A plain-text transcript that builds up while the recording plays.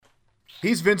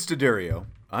He's Vince D'Addario.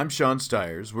 I'm Sean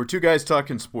Stiers. We're two guys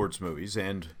talking sports movies,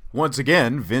 and once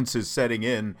again, Vince is setting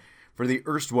in for the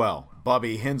erstwhile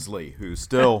Bobby Hensley, who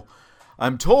still,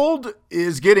 I'm told,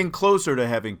 is getting closer to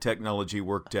having technology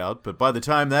worked out, but by the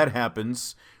time that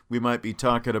happens, we might be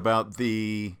talking about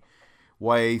the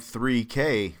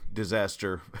Y3K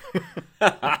disaster.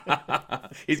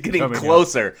 He's getting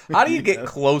closer. How do you get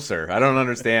closer? I don't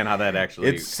understand how that actually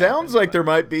It sounds like there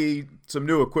might be some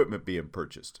new equipment being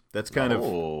purchased. That's kind of...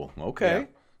 Oh, okay. Yeah,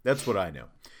 that's what I know.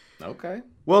 Okay.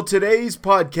 Well, today's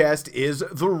podcast is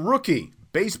The Rookie,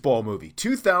 baseball movie,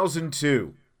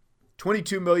 2002.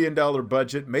 $22 million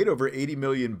budget, made over $80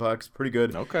 million bucks. Pretty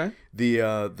good. Okay.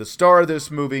 The star of this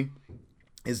movie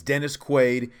is Dennis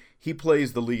Quaid. He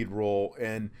plays the lead role,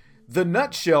 and the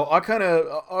nutshell, I'll kind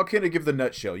of give the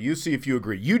nutshell. You see if you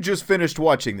agree. You just finished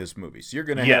watching this movie, so you're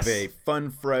going to have a fun,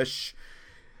 fresh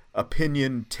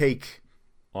opinion take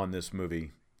on this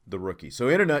movie, The Rookie. So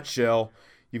in a nutshell,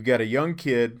 you've got a young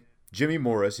kid, Jimmy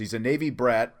Morris. He's a Navy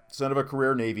brat, son of a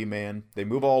career Navy man. They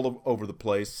move all over the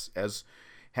place, as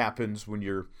happens when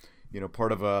you're,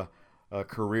 part of a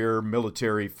career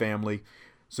military family.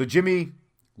 So Jimmy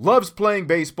loves playing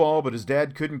baseball, but his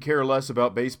dad couldn't care less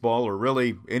about baseball or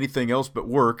really anything else but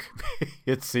work,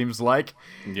 it seems like.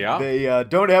 Yeah. They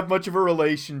don't have much of a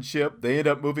relationship. They end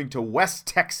up moving to West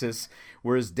Texas,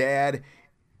 where his dad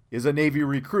is a Navy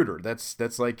recruiter.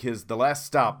 That's like the last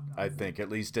stop, I think, at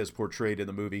least as portrayed in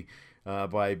the movie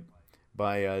by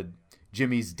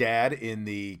Jimmy's dad in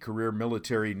the career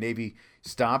military Navy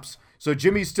stops. So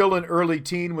Jimmy's still an early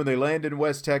teen when they land in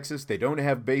West Texas. They don't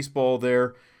have baseball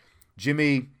there.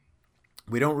 Jimmy,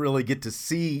 we don't really get to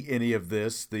see any of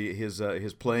this,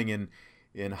 his playing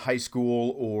in high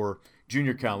school or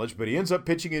junior college, but he ends up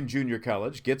pitching in junior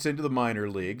college, gets into the minor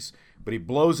leagues, but he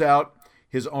blows out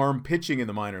his arm pitching in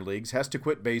the minor leagues, has to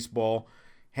quit baseball,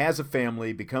 has a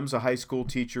family, becomes a high school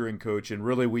teacher and coach, and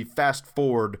really we fast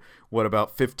forward,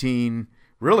 about 15,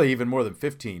 really even more than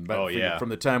 15, but from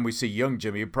the time we see young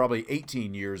Jimmy, probably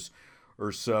 18 years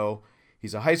or so.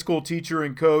 He's a high school teacher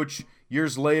and coach.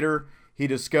 Years later, he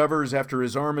discovers after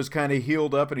his arm is kind of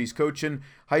healed up and he's coaching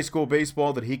high school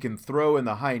baseball that he can throw in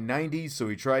the high 90s, so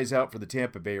he tries out for the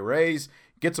Tampa Bay Rays,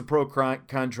 gets a pro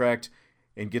contract,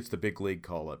 and gets the big league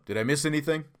call-up. Did I miss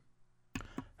anything?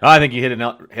 I think you hit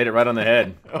it right on the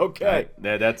head. Okay.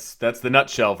 That's the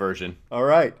nutshell version. All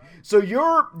right. So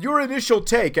your initial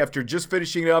take after just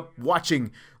finishing up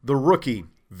watching The Rookie,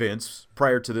 Vince,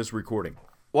 prior to this recording.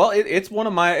 Well, it's one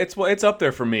of my it's up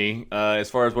there for me as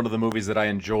far as one of the movies that I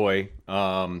enjoy,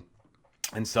 and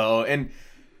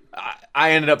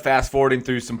I ended up fast forwarding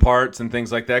through some parts and things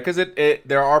like that because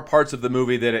there are parts of the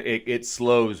movie that it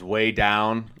slows way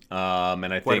down,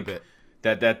 and I think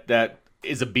that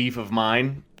is a beef of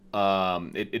mine.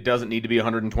 It doesn't need to be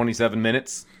 127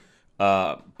 minutes,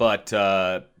 but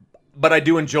I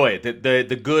do enjoy it.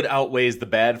 The good outweighs the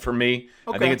bad for me.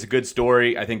 Okay. I think it's a good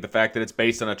story. I think the fact that it's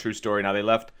based on a true story. Now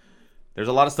there's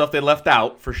a lot of stuff they left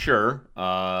out for sure.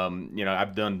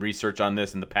 I've done research on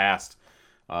this in the past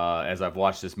as I've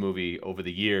watched this movie over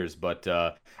the years. But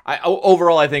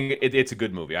overall, I think it's a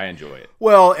good movie. I enjoy it.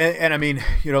 Well, and I mean,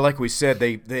 like we said,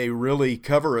 they really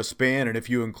cover a span. And if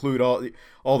you include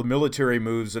all the military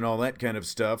moves and all that kind of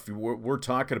stuff, we're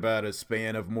talking about a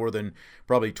span of more than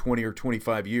probably 20 or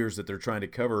 25 years that they're trying to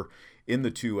cover in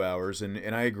the 2 hours.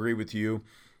 And I agree with you.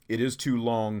 It is too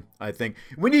long, I think.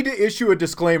 We need to issue a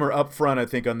disclaimer up front, I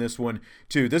think, on this one,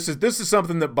 too. This is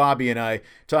something that Bobby and I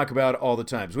talk about all the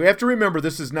time. So we have to remember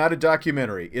this is not a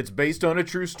documentary. It's based on a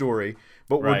true story,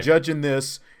 but we're judging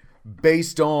this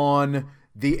based on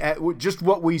just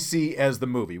what we see as the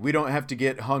movie. We don't have to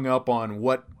get hung up on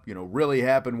what really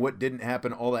happened, what didn't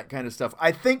happen, all that kind of stuff.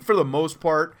 I think for the most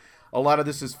part, a lot of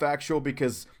this is factual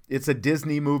because it's a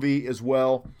Disney movie as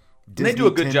well. They do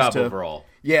a good job overall.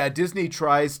 Yeah, Disney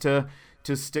tries to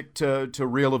stick to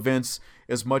real events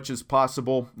as much as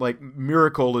possible. Like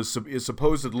Miracle is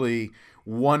supposedly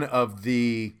one of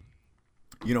the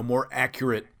more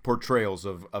accurate portrayals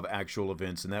of actual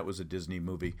events, and that was a Disney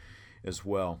movie as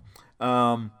well.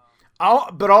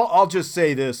 I'll just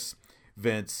say this,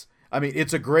 Vince. I mean,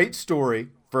 it's a great story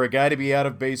for a guy to be out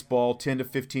of baseball 10 to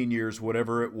 15 years,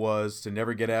 whatever it was, to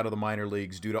never get out of the minor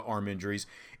leagues due to arm injuries,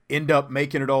 end up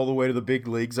making it all the way to the big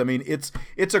leagues. I mean, it's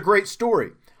a great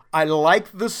story. I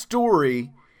like the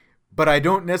story, but I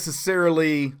don't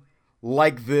necessarily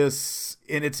like this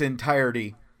in its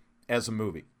entirety as a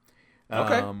movie.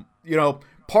 Okay.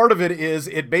 Part of it is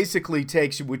it basically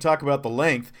takes, we talk about the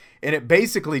length, and it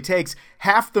basically takes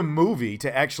half the movie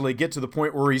to actually get to the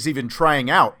point where he's even trying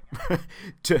out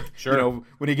Sure.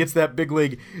 when he gets that big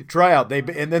league tryout.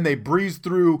 And then they breeze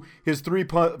through his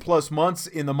 3+ months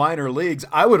in the minor leagues.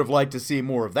 I would have liked to see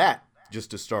more of that just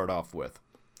to start off with.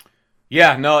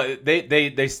 Yeah, no,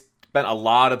 they spent a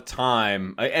lot of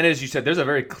time, and as you said, there's a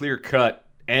very clear cut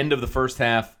end of the first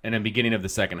half and then beginning of the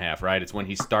second half, right? It's when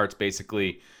he starts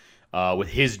basically with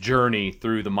his journey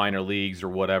through the minor leagues or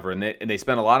whatever, and they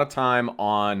spent a lot of time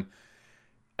on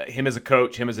him as a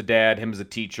coach, him as a dad, him as a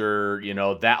teacher,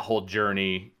 that whole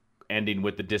journey ending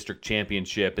with the district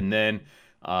championship, and then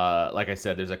like I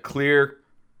said, there's a clear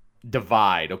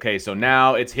divide. Okay, so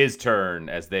now it's his turn,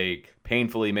 as they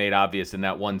painfully made obvious in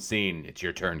that one scene. It's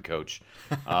your turn, coach.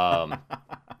 And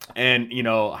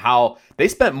how they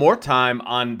spent more time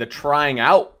on the trying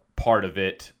out part of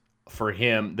it for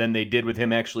him than they did with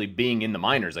him actually being in the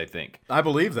minors, I think. I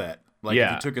believe that. If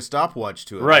you took a stopwatch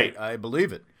to it, right? I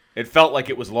believe it. It felt like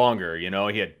it was longer. He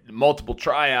had multiple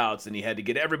tryouts, and he had to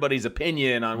get everybody's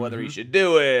opinion on whether he should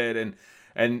do it, and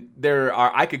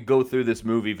I could go through this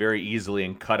movie very easily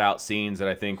and cut out scenes that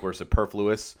I think were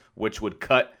superfluous, which would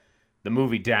cut the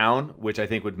movie down, which I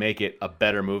think would make it a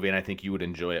better movie, and I think you would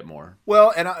enjoy it more.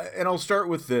 Well, and I'll start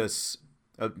with this.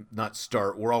 Not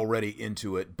start. We're already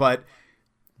into it, but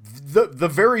the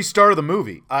very start of the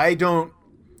movie, I don't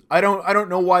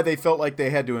know why they felt like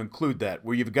they had to include that,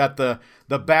 where you've got the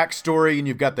backstory and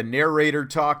you've got the narrator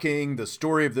talking the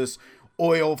story of this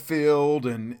oil field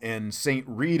and Saint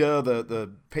Rita,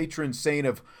 the patron saint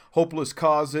of hopeless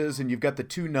causes, and you've got the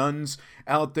two nuns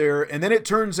out there, and then it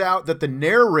turns out that the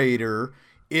narrator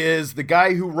is the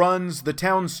guy who runs the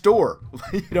town store.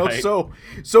 Right. So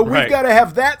we've got to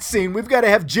have that scene. We've got to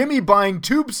have Jimmy buying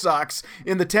tube socks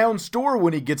in the town store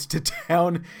when he gets to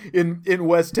town in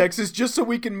West Texas, just so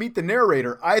we can meet the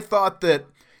narrator. I thought that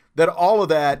all of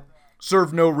that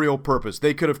served no real purpose.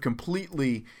 They could have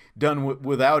completely done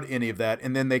without any of that,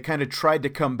 and then they kind of tried to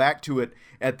come back to it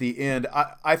at the end.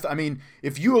 I mean,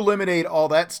 if you eliminate all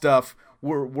that stuff,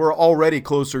 we're already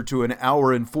closer to an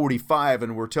hour and 45,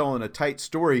 and we're telling a tight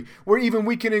story where even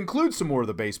we can include some more of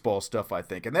the baseball stuff, I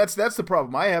think. And that's the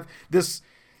problem I have. This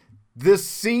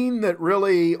scene that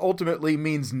really ultimately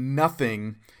means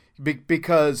nothing,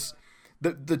 because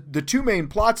the two main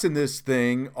plots in this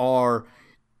thing are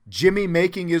Jimmy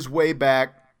making his way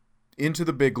back into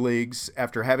the big leagues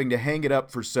after having to hang it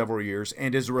up for several years,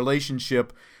 and his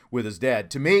relationship with his dad.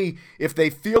 To me, if they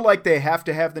feel like they have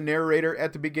to have the narrator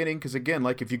at the beginning, because again,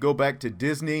 like if you go back to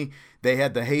Disney, they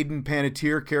had the Hayden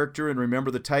Panettiere character in Remember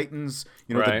the Titans,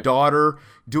 right. The daughter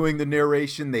doing the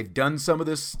narration. They've done some of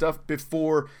this stuff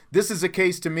before. This is a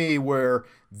case to me where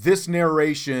this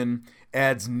narration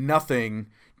adds nothing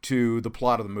to the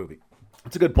plot of the movie.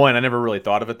 That's a good point. I never really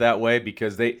thought of it that way,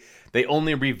 because they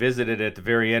only revisited it at the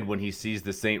very end when he sees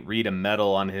the St. Rita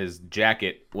medal on his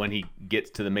jacket when he gets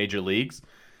to the major leagues.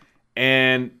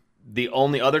 And the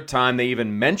only other time they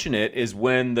even mention it is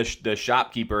when the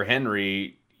shopkeeper,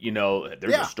 Henry,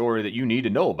 there's a story that you need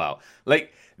to know about.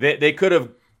 Like, they could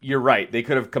have, you're right, they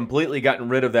could have completely gotten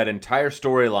rid of that entire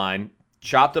storyline,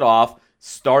 chopped it off,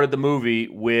 started the movie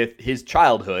with his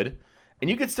childhood, and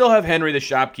you could still have Henry the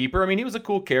shopkeeper. I mean, he was a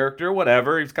cool character,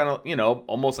 whatever. He was kind of,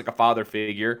 almost like a father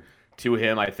figure to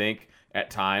him, I think,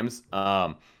 at times.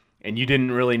 And you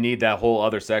didn't really need that whole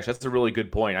other section. That's a really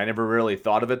good point. I never really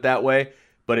thought of it that way,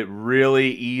 but it really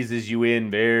eases you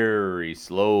in very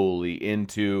slowly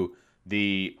into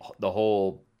the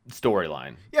whole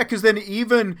storyline. Yeah, because then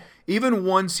even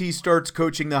once he starts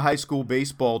coaching the high school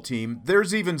baseball team,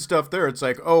 there's even stuff there. It's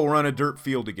like, oh, we're on a dirt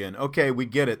field again. Okay, we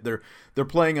get it. They're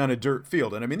playing on a dirt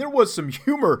field. And I mean, there was some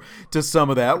humor to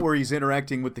some of that where he's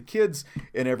interacting with the kids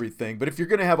and everything. But if you're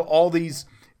going to have all these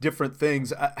different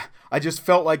things, I just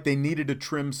felt like they needed to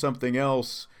trim something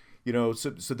else,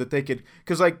 so that they could,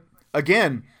 because like,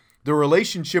 again, the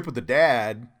relationship with the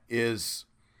dad is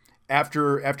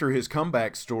after his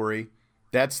comeback story.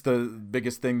 That's the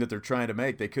biggest thing that they're trying to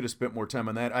make. They could have spent more time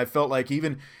on that. I felt like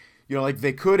even, like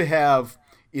they could have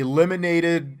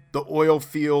eliminated the oil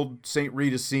field St.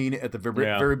 Rita scene at the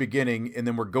very beginning, and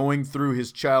then we're going through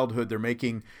his childhood. They're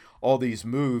making all these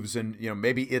moves, and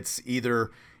maybe it's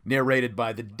either narrated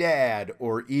by the dad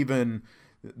or even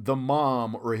the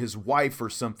mom or his wife or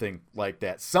something like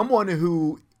that. Someone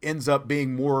who ends up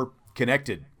being more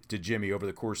connected to Jimmy over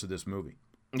the course of this movie.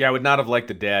 Yeah, I would not have liked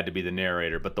the dad to be the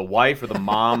narrator, but the wife or the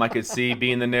mom I could see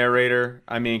being the narrator.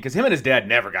 I mean, because him and his dad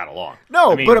never got along.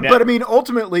 No, but I mean,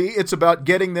 ultimately, it's about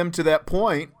getting them to that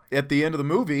point at the end of the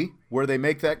movie where they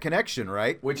make that connection,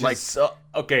 right? Which is so,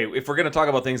 okay. If we're gonna talk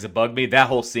about things that bug me, that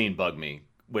whole scene bugged me.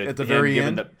 With at the very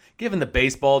end, giving the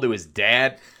baseball to his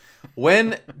dad.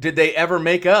 When did they ever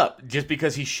make up? Just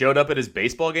because he showed up at his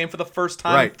baseball game for the first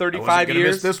time in 35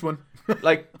 years? Miss this one.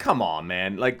 Like, come on,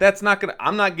 man. Like, that's not gonna.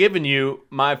 I'm not giving you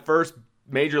my first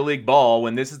major league ball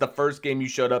when this is the first game you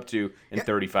showed up to in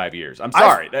 35 years. I'm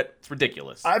sorry, that's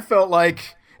ridiculous. I felt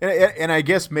like, and I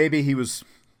guess maybe he was,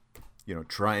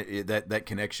 trying that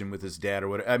connection with his dad or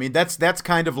whatever. I mean, that's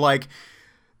kind of like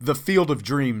the Field of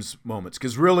Dreams moments,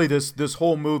 because really this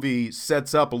whole movie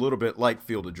sets up a little bit like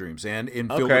Field of Dreams, and in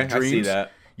Field of Dreams, I see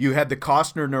that. You had the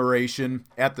Costner narration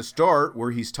at the start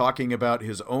where he's talking about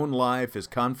his own life, his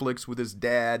conflicts with his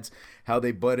dad's, how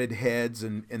they butted heads,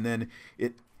 and then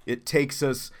it takes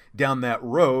us down that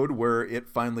road where it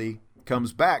finally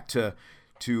comes back to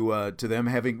them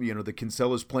having, the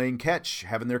Kinsellas playing catch,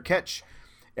 having their catch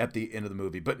at the end of the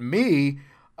movie. But me,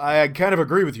 I kind of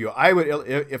agree with you. I would,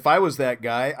 if I was that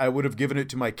guy, I would have given it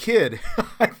to my kid.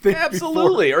 I think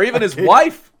absolutely, or even his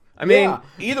wife. I mean,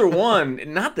 either one.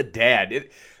 Not the dad.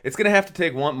 It's going to have to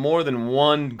take more than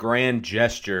one grand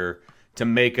gesture to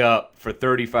make up for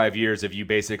 35 years of you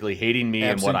basically hating me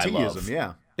and what I love.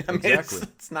 Yeah, I mean, exactly.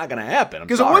 It's not going to happen.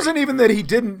 Because it wasn't even that he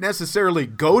didn't necessarily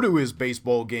go to his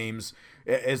baseball games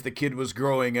as the kid was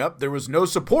growing up. There was no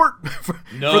support for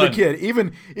the kid.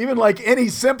 Even like any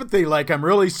sympathy, like, I'm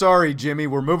really sorry, Jimmy,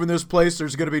 we're moving this place,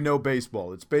 there's going to be no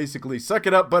baseball. It's basically, suck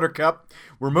it up, Buttercup.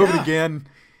 We're moving again.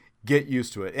 Get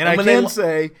used to it. And I can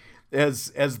say,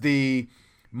 as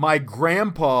my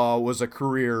grandpa was a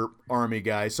career Army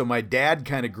guy, so my dad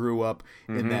kind of grew up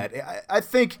in that. I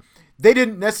think they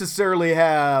didn't necessarily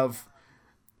have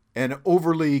an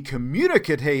overly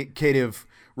communicative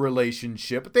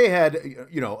relationship, but they had,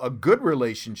 a good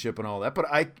relationship and all that. But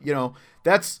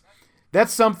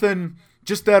that's something,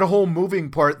 just that whole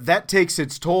moving part, that takes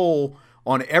its toll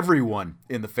on everyone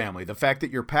in the family. The fact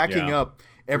that you're packing up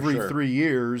every 3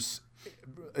 years,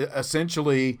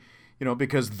 essentially,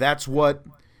 because that's what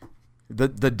the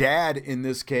dad in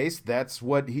this case, that's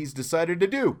what he's decided to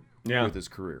do with his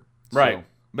career. Right. So,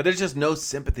 but there's just no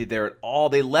sympathy there at all.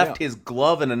 They left his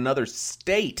glove in another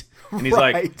state. And he's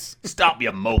like, stop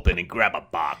your moping and grab a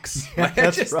box.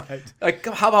 That's right. Like,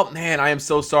 how about, man, I am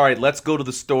so sorry. Let's go to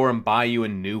the store and buy you a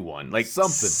new one. Like,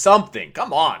 something.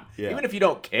 Come on. Yeah. Even if you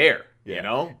don't care,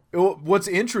 What's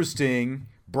interesting,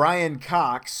 Brian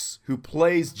Cox, who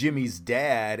plays Jimmy's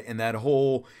dad in that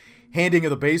whole handing of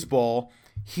the baseball,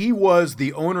 he was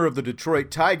the owner of the Detroit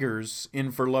Tigers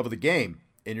in For Love of the Game.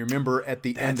 And you remember at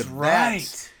the end of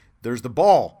that, there's the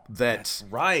ball that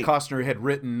Costner had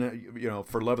written,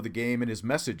 For Love of the Game, and his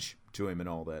message to him and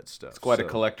all that stuff. It's quite a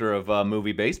collector of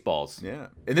movie baseballs. Yeah.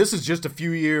 And this is just a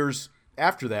few years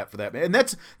after that for that. And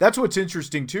that's what's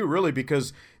interesting too, really,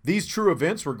 because these true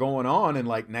events were going on in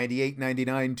like 98,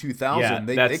 99, 2000.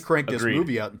 They cranked this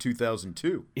movie out in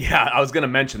 2002. Yeah, I was going to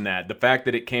mention that. The fact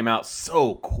that it came out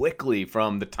so quickly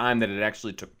from the time that it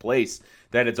actually took place,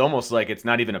 that it's almost like it's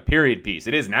not even a period piece.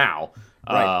 It is now.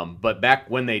 Right. But back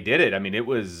when they did it, I mean,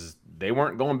 they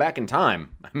weren't going back in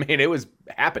time. I mean, it was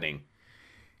happening.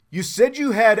 You said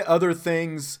you had other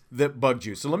things that bugged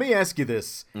you. So let me ask you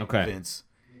this, Vince.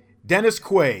 Dennis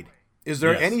Quaid. Is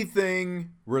there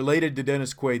anything related to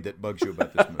Dennis Quaid that bugs you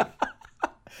about this movie?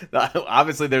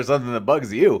 Obviously, there's something that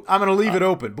bugs you. I'm going to leave it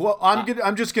open. Well,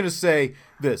 I'm just going to say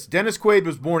this. Dennis Quaid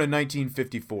was born in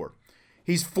 1954.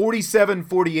 He's 47,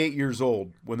 48 years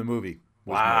old when the movie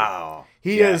was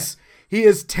made. He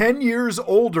is 10 years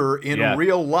older in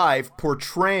real life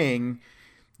portraying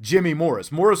Jimmy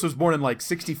Morris. Morris was born in like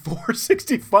 64,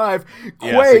 65.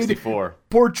 Quaid, 64.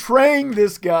 Portraying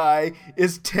this guy,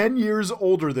 is 10 years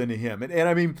older than him. And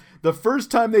I mean, the first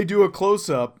time they do a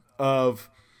close-up of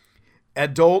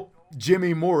adult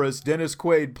Jimmy Morris, Dennis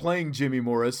Quaid playing Jimmy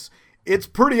Morris, it's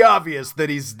pretty obvious that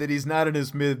he's not in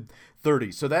his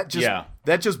mid-30s. So that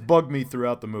just bugged me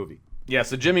throughout the movie. Yeah,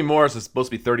 so Jimmy Morris is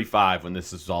supposed to be 35 when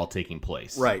this is all taking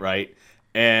place. Right?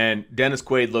 And Dennis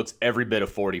Quaid looks every bit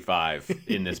of 45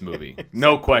 in this movie.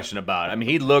 No question about it. I mean,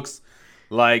 he looks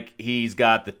like he's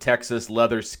got the Texas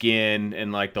leather skin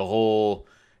and like the whole...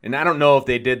 And I don't know if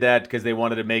they did that because they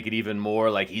wanted to make it even more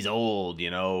like he's old,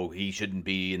 he shouldn't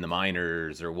be in the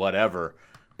minors or whatever.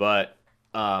 But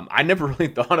I never really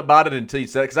thought about it until you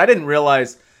said it, because I didn't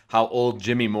realize how old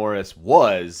Jimmy Morris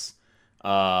was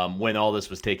when all this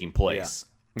was taking place.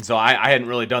 So I hadn't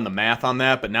really done the math on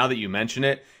that, but now that you mention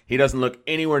it, he doesn't look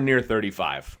anywhere near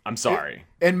 35. I'm sorry.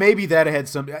 And maybe that had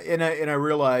some, and I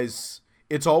realize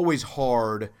it's always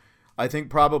hard. I think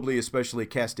probably especially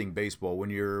casting baseball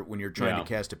when you're trying to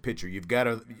cast a pitcher, you've got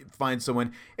to find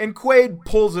someone. And Quaid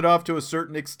pulls it off to a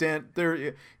certain extent.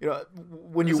 There,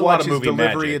 when you watch his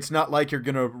delivery, magic. It's not like you're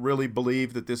gonna really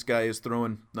believe that this guy is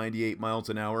throwing 98 miles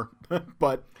an hour.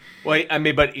 But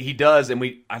but he does, and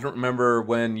I don't remember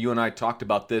when you and I talked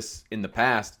about this in the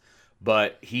past,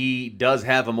 but he does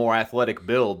have a more athletic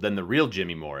build than the real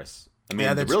Jimmy Morris. I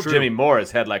mean, the real true. Jimmy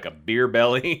Morris had like a beer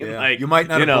belly. Yeah. You might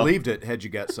not have believed it had you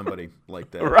got somebody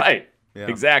like that. Right. Yeah.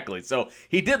 Exactly. So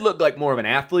he did look like more of an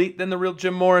athlete than the real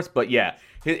Jim Morris. But yeah,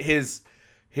 his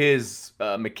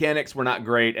mechanics were not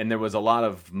great, and there was a lot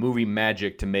of movie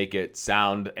magic to make it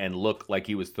sound and look like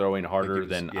he was throwing harder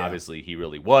than obviously he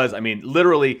really was. I mean,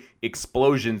 literally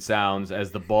explosion sounds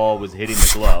as the ball was hitting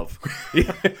the glove.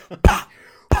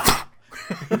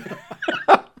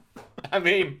 I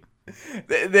mean...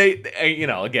 They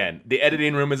again, the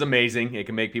editing room is amazing. It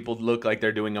can make people look like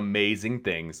they're doing amazing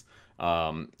things.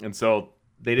 And so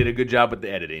they did a good job with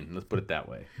the editing. Let's put it that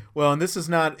way. Well, and this is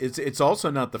not, it's also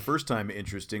not the first time,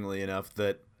 interestingly enough,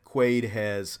 that Quaid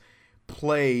has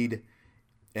played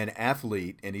an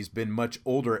athlete, and he's been much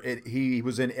older. He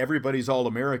was in Everybody's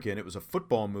All-American. It was a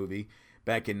football movie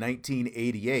back in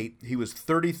 1988. He was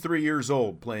 33 years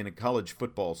old playing a college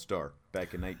football star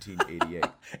back in 1988.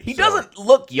 He doesn't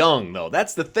look young, though.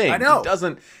 That's the thing. I know. He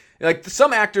doesn't. Like,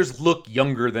 some actors look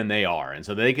younger than they are, and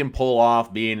so they can pull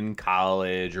off being in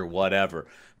college or whatever.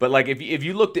 But, like, if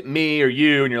you looked at me or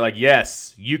you and you're like,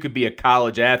 yes, you could be a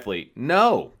college athlete.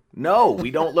 No, we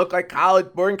don't look like college.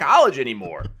 We're in college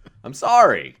anymore. I'm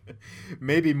sorry.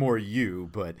 Maybe more you,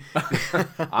 but...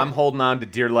 I'm holding on to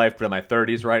dear life for my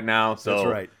 30s right now, so... That's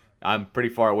right. I'm pretty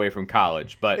far away from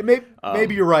college, but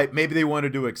maybe you're right. Maybe they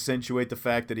wanted to accentuate the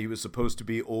fact that he was supposed to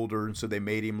be older, and so they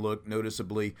made him look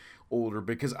noticeably older.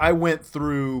 Because I went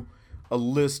through a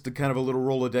list, kind of a little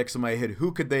Rolodex in my head.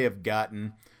 Who could they have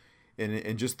gotten?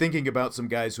 And just thinking about some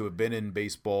guys who have been in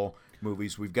baseball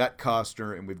movies. We've got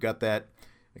Costner, and we've got that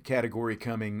category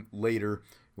coming later.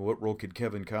 What role could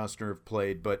Kevin Costner have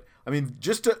played? But, I mean,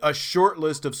 just a short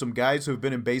list of some guys who have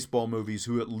been in baseball movies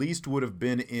who at least would have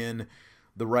been in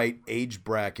the right age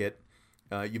bracket.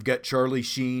 You've got Charlie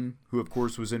Sheen, who of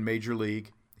course was in Major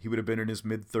League. He would have been in his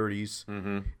mid-30s.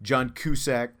 Mm-hmm. John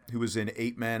Cusack, who was in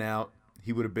 8 Man Out.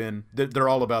 He would have been, they're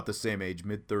all about the same age,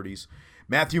 mid-30s.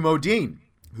 Matthew Modine,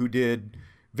 who did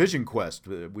Vision Quest.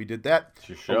 We did that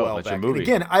a while back. And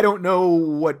again, I don't know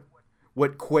what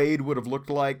Quaid would have looked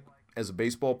like as a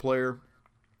baseball player,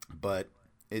 but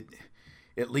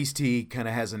at least he kind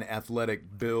of has an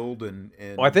athletic build. And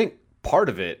well, I think part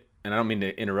of it, and I don't mean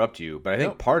to interrupt you, but I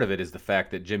think part of it is the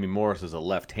fact that Jimmy Morris is a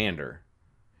left-hander.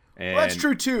 And well, that's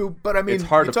true too, but I mean, it's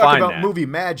hard you to talk find about that. Movie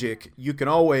magic, you can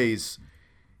always,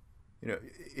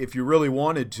 if you really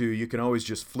wanted to, you can always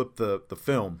just flip the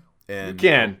film. And you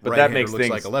can, but that makes looks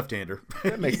things like a left-hander.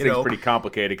 That makes things pretty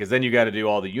complicated because then you got to do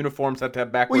all the uniforms have to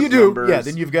have backwards Well, you do, numbers. yeah.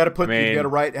 Then you've got to you've got to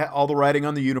write all the writing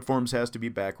on the uniforms has to be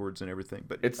backwards and everything.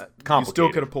 But it's complicated. You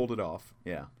still could have pulled it off,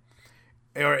 yeah.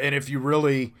 And if you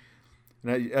really,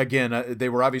 again, they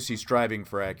were obviously striving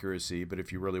for accuracy, but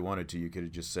if you really wanted to, you could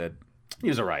have just said he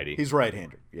was a righty. He's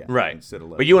right-handed, yeah, right. Instead of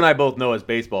lefty. But you and I both know as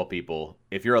baseball people,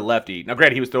 if you're a lefty, now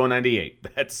granted he was throwing 98.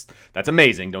 That's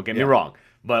amazing. Don't get me wrong.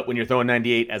 But when you're throwing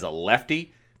 98 as a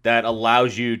lefty, that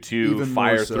allows you to Even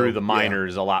fire through the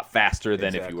minors a lot faster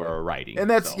than if you were a righty. And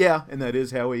that's and that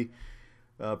is how he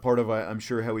part of I'm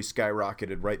sure how he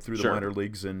skyrocketed right through the minor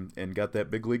leagues and got that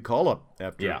big league call up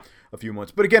after a few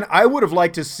months. But again, I would have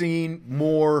liked to seen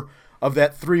more of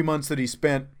that 3 months that he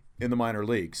spent in the minor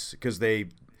leagues because they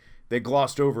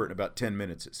glossed over it in about 10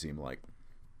 minutes. It seemed like.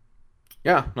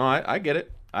 Yeah, no, I get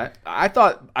it. I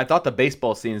thought the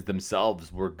baseball scenes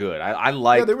themselves were good. I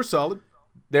liked. Yeah, they were solid.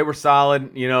 They were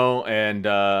solid, and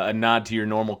a nod to your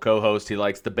normal co-host. He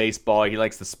likes the baseball. He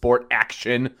likes the sport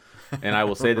action. And I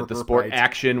will say that the sport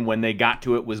action, when they got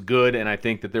to it, was good. And I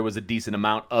think that there was a decent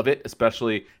amount of it,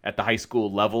 especially at the high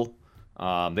school level.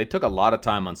 They took a lot of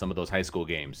time on some of those high school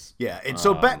games. Yeah, and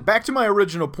so back to my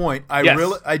original point.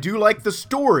 I do like the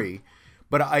story,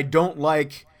 but I don't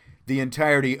like the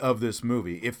entirety of this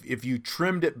movie. If you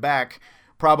trimmed it back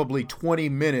probably 20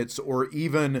 minutes or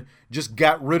even just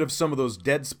got rid of some of those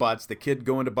dead spots, the kid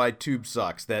going to buy tube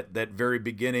socks, that very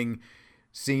beginning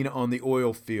scene on the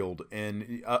oil field,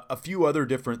 and a few other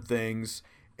different things,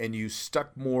 and you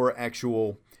stuck more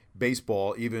actual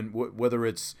baseball, even whether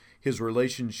it's his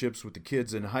relationships with the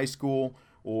kids in high school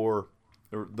or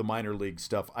the minor league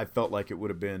stuff, I felt like it would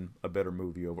have been a better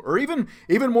movie over, or even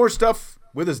more stuff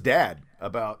with his dad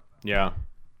about. Yeah.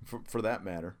 For that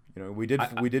matter, we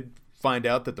did find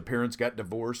out that the parents got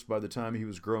divorced by the time he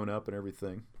was growing up and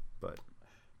everything. But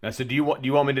so do you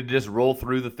want me to just roll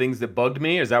through the things that bugged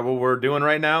me? Is that what we're doing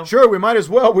right now? Sure, we might as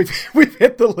well. We've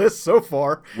hit the list so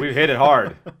far. We've hit it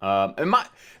hard. And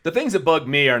the things that bug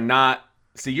me are not.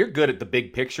 See, you're good at the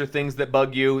big picture things that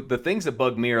bug you. The things that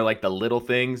bug me are like the little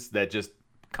things that just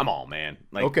come on, man.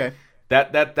 Like, okay,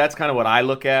 that's kind of what I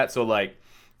look at. So, like,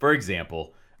 for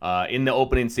example. In the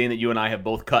opening scene that you and I have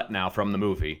both cut now from the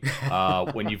movie,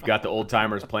 when you've got the old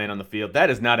timers playing on the field, that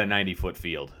is not a 90-foot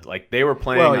field. Like, they were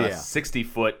playing on a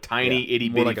 60-foot tiny itty bitty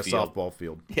more like field. A softball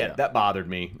field. Yeah, that bothered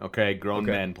me. Okay, grown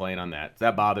men playing on that.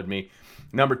 That bothered me.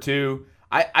 Number two,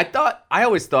 I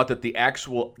always thought that the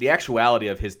actuality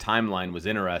of his timeline was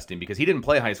interesting because he didn't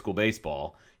play high school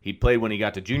baseball. He played when he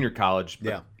got to junior college.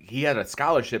 But he had a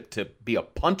scholarship to be a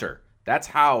punter. That's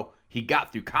how he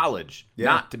got through college,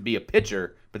 not to be a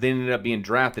pitcher. But they ended up being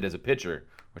drafted as a pitcher,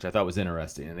 which I thought was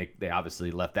interesting. And they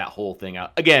obviously left that whole thing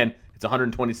out. Again, it's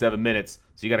 127 minutes,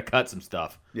 so you got to cut some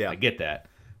stuff. Yeah, I get that.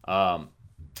 And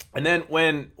then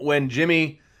when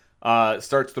Jimmy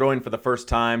starts throwing for the first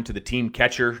time to the team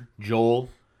catcher, Joel,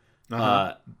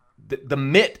 the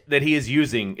mitt that he is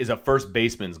using is a first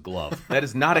baseman's glove. That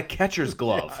is not a catcher's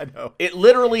glove. I know. It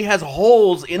literally has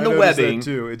holes in the webbing. That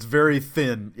too. It's very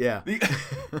thin. Yeah.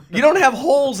 You don't have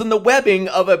holes in the webbing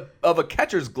of a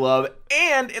catcher's glove,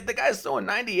 and if the guy's throwing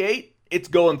 98, it's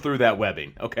going through that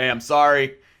webbing. Okay, I'm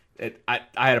sorry. I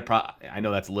had a problem. I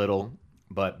know that's little,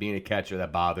 but being a catcher,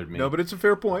 that bothered me. No, but it's a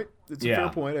fair point. It's a fair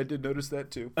point. I did notice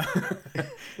that too.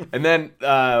 And then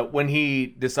when he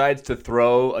decides to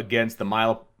throw against the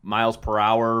miles per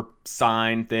hour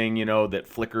sign thing, that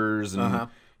flickers and,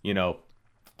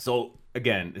 So,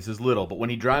 again, this is little, but when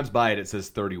he drives by it says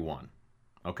 31.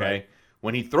 Okay? Right.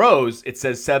 When he throws, it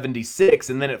says 76,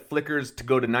 and then it flickers to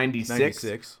go to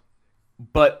 96.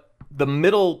 But the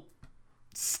middle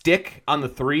stick on the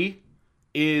 3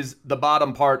 is the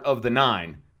bottom part of the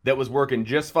 9 that was working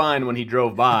just fine when he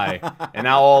drove by, and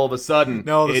now all of a sudden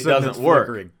it doesn't work.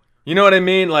 Flickering. You know what I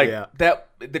mean? Like, that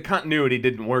the continuity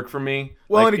didn't work for me.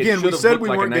 Well, and again, we said we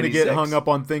weren't going to get hung up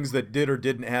on things that did or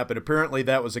didn't happen. Apparently,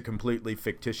 that was a completely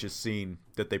fictitious scene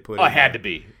that they put in. Oh, it had to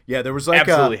be. Yeah, there was like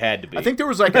absolutely had to be. I think there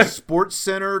was like a Sports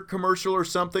Center commercial or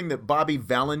something that Bobby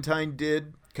Valentine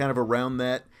did kind of around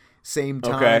that same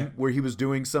time where he was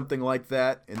doing something like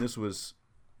that, and this was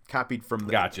copied from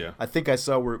that. Gotcha. I think I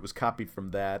saw where it was copied from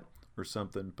that or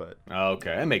something, but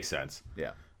okay, that makes sense.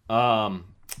 Yeah.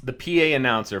 The PA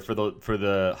announcer for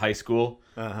the high school,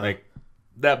 like,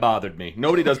 that bothered me.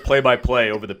 Nobody does play-by-play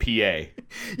over the PA.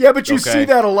 Yeah, but you see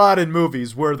that a lot in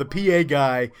movies where the PA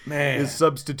guy is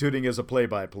substituting as a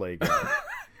play-by-play guy.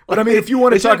 But I mean, if you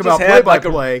want to talk about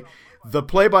play-by-play, the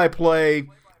play-by-play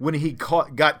when he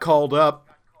got called up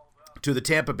to the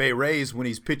Tampa Bay Rays when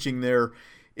he's pitching there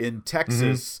in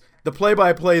Texas, the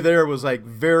play-by-play there was like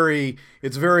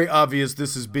it's very obvious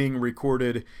this is being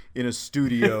recorded in a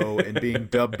studio and being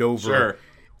dubbed over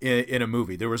in a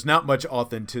movie. There was not much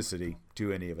authenticity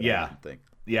to any of it, I don't think.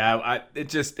 Yeah,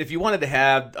 if you wanted to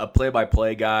have a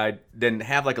play-by-play guy, then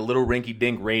have like a little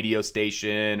rinky-dink radio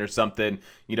station or something,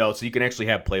 so you can actually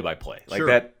have play-by-play. Like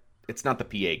that, it's not the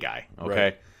PA guy,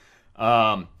 okay?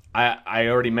 Right. I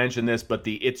already mentioned this, but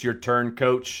the "It's Your Turn,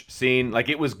 Coach" scene, like,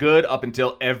 it was good up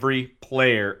until every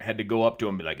player had to go up to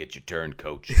him and be like, "It's your turn,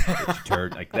 Coach. It's your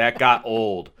turn." Like, that got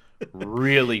old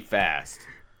really fast.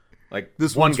 Like,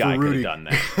 this one guy could have done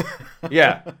that.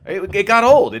 Yeah, it got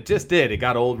old. It just did. It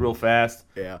got old real fast.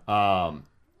 Yeah.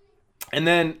 And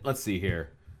then let's see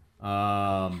here.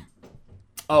 They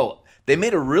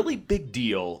made a really big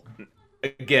deal.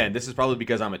 Again, this is probably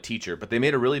because I'm a teacher, but they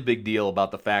made a really big deal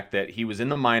about the fact that he was in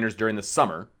the minors during the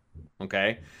summer,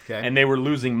 okay? And they were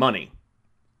losing money.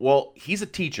 Well, he's a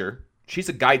teacher. She's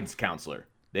a guidance counselor.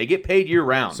 They get paid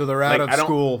year-round. So they're out of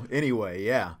school anyway,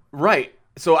 yeah. Right.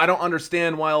 So I don't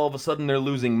understand why all of a sudden they're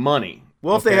losing money.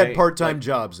 Well, if they had part-time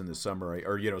jobs in the summer,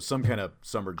 or some kind of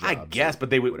summer job. I guess, but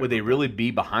would they really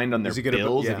be behind on their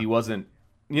bills if he wasn't?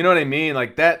 You know what I mean?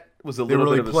 Like, that was a little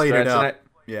bit of a stretch. They really played it up.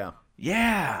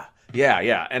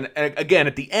 Yeah. And again,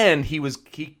 at the end, he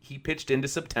pitched into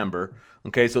September.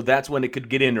 Okay, so that's when it could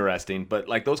get interesting. But,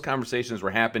 like, those conversations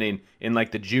were happening in,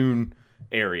 like, the June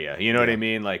area. You know what I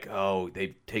mean? Like, oh,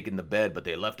 they've taken the bed, but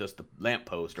they left us the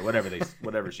lamppost or whatever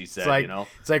she said.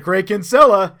 It's like Ray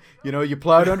Kinsella. You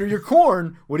plowed under your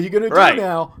corn. What are you going to do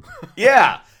now?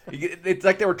 Yeah. It's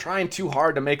like they were trying too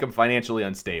hard to make him financially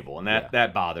unstable, and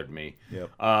that bothered me.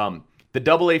 Yep.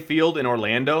 The AA field in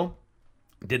Orlando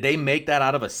did they make that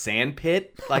out of a sand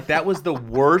pit? Like, that was the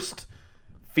worst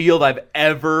field I've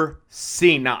ever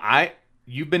seen. Now,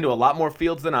 you've been to a lot more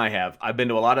fields than I have. I've been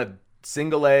to a lot of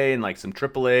single A and like some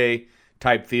triple A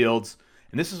type fields.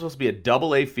 And this is supposed to be a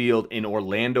double A field in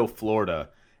Orlando, Florida.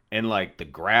 And like the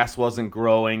grass wasn't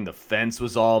growing, the fence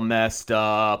was all messed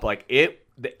up.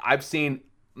 I've seen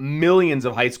millions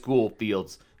of high school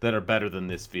fields that are better than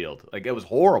this field. Like, it was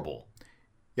horrible.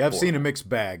 Yeah, I've seen a mixed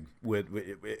bag with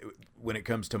when it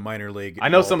comes to minor league. I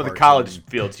know some of the college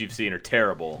fields you've seen are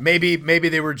terrible. Maybe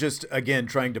they were just, again,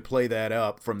 trying to play that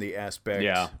up from the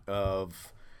aspect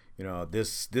of,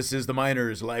 this is the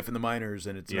minors, life in the minors,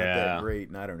 and it's not that great,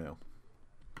 and I don't know.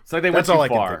 It's like they went too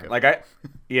far.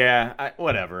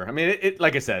 Whatever. I mean, it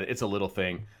like I said, it's a little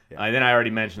thing. Yeah. And then I already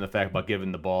mentioned the fact about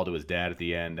giving the ball to his dad at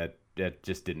the end. That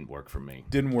just didn't work for me.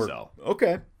 Didn't work. So.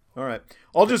 Okay. All right.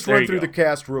 I'll just run through the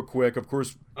cast real quick. Of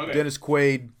course, Dennis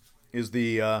Quaid is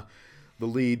the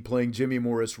lead, playing Jimmy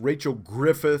Morris. Rachel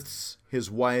Griffiths, his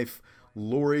wife,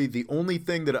 Lori. The only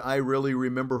thing that I really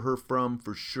remember her from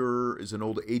for sure is an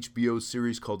old HBO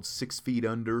series called 6 Feet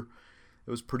Under.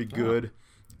 It was pretty good.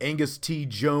 Angus T.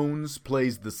 Jones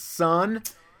plays the son.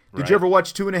 Did you ever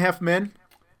watch 2.5 Men?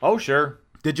 Oh, sure.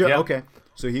 Did you? Yeah. Okay.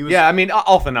 So he was. Yeah, I mean,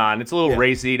 off and on. It's a little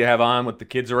racy to have on with the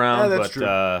kids around. Yeah, that's true.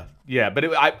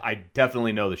 I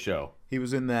definitely know the show. He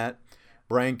was in that.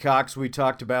 Brian Cox, we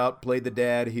talked about, played the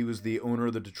dad. He was the owner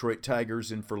of the Detroit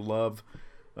Tigers in For Love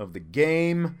of the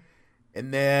Game.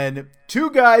 And then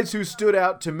two guys who stood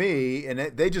out to me, and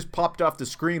they just popped off the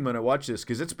screen when I watched this,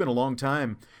 because it's been a long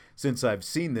time since I've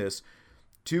seen this.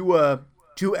 Two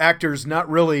actors not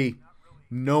really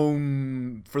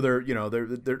known for their,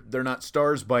 they're not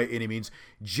stars by any means.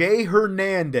 Jay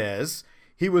Hernandez,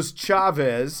 he was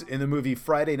Chavez in the movie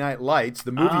Friday Night Lights,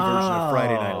 the movie version of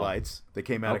Friday Night Lights that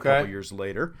came out a couple years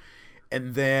later.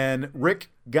 And then Rick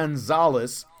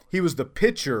Gonzalez, he was the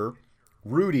pitcher,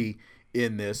 Rudy,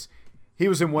 in this. He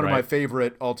was in one of my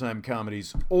favorite all-time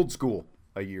comedies, Old School,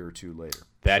 a year or two later.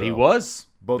 He was.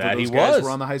 Both of those guys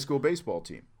were on the high school baseball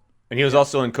team. And he was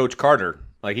also in Coach Carter.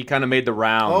 Like, he kind of made the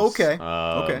rounds. Oh, okay.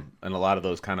 In a lot of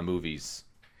those kind of movies.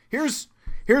 Here's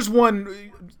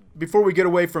one, before we get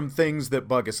away from things that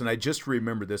bug us, and I just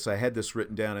remembered this. I had this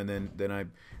written down, and then I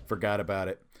forgot about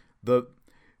it.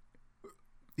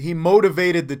 He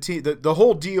motivated the team. The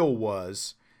whole deal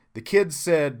was, the kids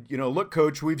said, look,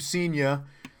 Coach, we've seen you.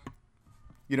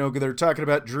 They're talking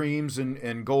about dreams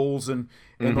and goals and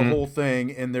the whole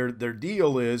thing. And their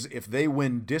deal is, if they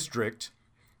win district,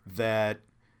 that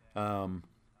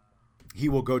he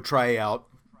will go try out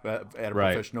at a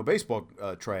professional baseball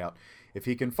tryout if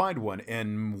he can find one.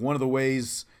 And one of the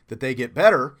ways that they get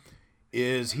better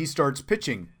is he starts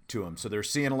pitching to him. So they're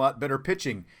seeing a lot better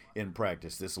pitching in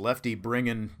practice. This lefty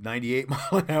bringing 98 mile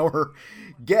an hour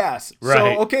gas. Right.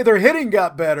 So, okay, their hitting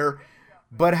got better,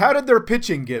 but how did their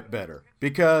pitching get better?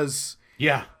 Because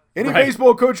any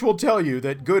baseball coach will tell you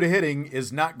that good hitting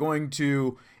is not going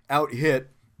to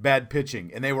out-hit bad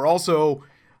pitching. And they were also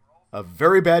a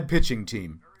very bad pitching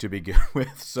team to begin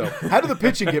with. So how did the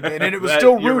pitching get better? And it was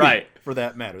still Rudy, for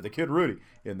that matter. The kid Rudy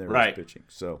in there was pitching.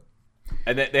 So,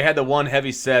 and they had the one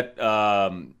heavy set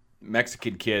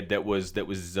Mexican kid that was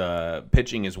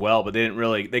pitching as well, but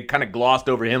they kind of glossed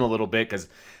over him a little bit, because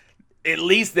at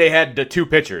least they had the two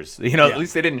pitchers. At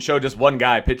least they didn't show just one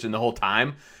guy pitching the whole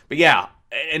time. But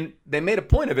and they made a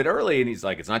point of it early, and he's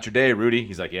like, "It's not your day, Rudy."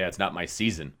 He's like, "Yeah, it's not my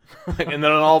season." And then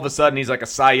all of a sudden, he's like a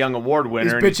Cy Young Award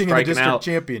winner. He's pitching in the district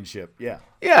championship. Yeah,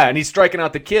 and he's striking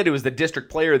out the kid who was the district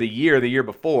player of the year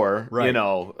before. Right.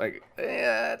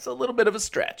 It's a little bit of a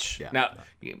stretch. Yeah. Now,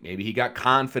 maybe he got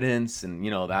confidence and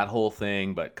that whole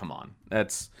thing, but come on,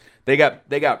 they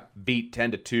got beat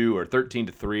 10-2 or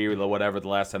 13-3 or whatever the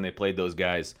last time they played those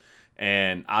guys,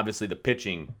 and obviously the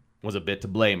pitching was a bit to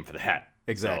blame for that.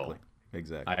 Exactly. So,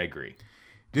 exactly. I agree.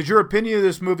 Did your opinion of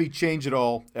this movie change at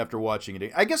all after watching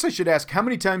it? I guess I should ask, how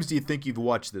many times do you think you've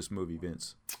watched this movie,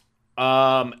 Vince?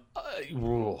 A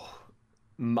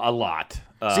lot.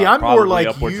 See, I'm more like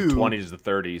upwards you. Of 20s to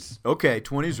 30s. Okay,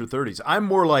 20s or 30s. I'm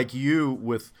more like you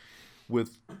with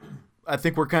I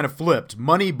think we're kind of flipped.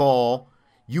 Moneyball,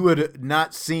 you had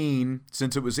not seen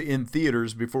since it was in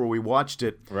theaters before we watched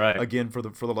it again for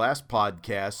the last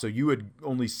podcast. So you had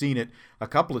only seen it a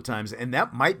couple of times, and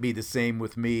that might be the same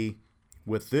with me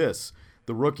with this,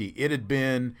 The Rookie. It had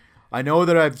been, I know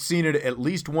that I've seen it at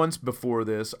least once before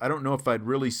this. I don't know if I'd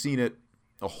really seen it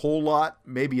a whole lot,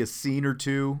 maybe a scene or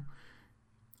two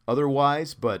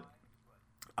otherwise, but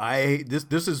I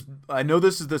know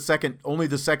this is only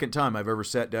the second time I've ever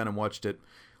sat down and watched it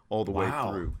all the way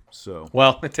through. So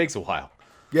well, it takes a while.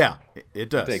 Yeah, it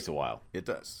does. It takes a while. It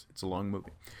does. It's a long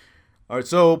movie. All right.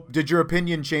 So, did your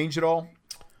opinion change at all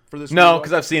for this? No,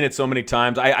 because I've seen it so many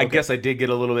times. I guess I did get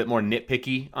a little bit more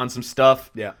nitpicky on some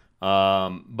stuff. Yeah.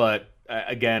 But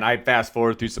again, I fast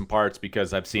forward through some parts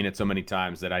because I've seen it so many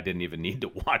times that I didn't even need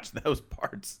to watch those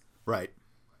parts. Right.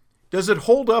 Does it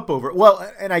hold up over?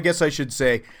 Well, and I guess I should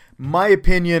say, my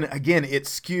opinion, again, it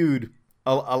skewed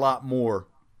a lot more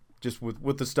just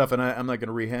with the stuff, and I'm not going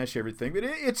to rehash everything, but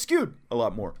it skewed a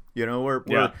lot more,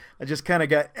 where I just kind of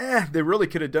got, they really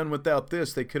could have done without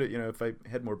this. They could have, if I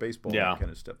had more baseball, that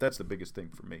kind of stuff. That's the biggest thing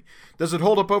for me. Does it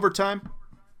hold up over time?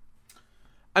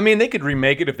 I mean, they could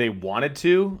remake it if they wanted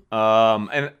to.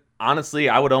 And honestly,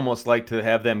 I would almost like to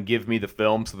have them give me the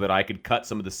film so that I could cut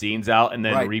some of the scenes out and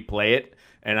then replay it.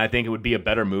 And I think it would be a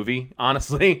better movie,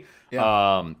 honestly.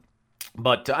 Yeah.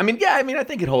 But I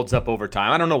think it holds up over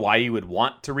time. I don't know why you would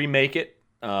want to remake it.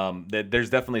 There's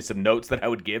definitely some notes that I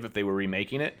would give if they were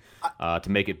remaking it to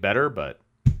make it better. But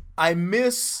I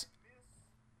miss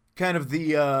kind of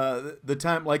the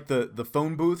time, like the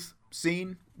phone booth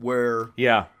scene where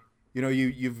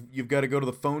you've got to go to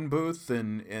the phone booth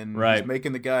and he's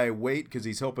making the guy wait because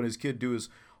he's helping his kid do his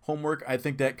homework. I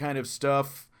think that kind of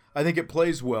stuff. I think it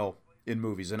plays well in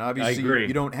movies, and obviously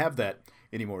you don't have that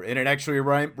anymore. And it actually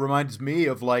reminds me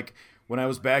of like when I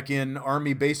was back in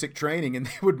Army basic training and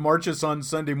they would march us on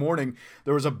Sunday morning.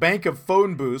 There was a bank of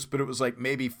phone booths, but it was like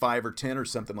maybe 5 or 10 or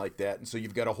something like that. And so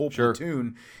you've got a whole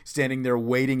platoon standing there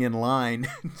waiting in line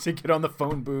to get on the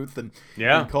phone booth and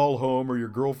call home or your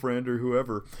girlfriend or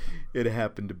whoever it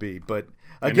happened to be. But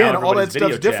again, all that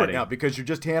stuff's different now because you're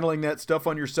just handling that stuff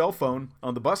on your cell phone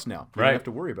on the bus now. You don't have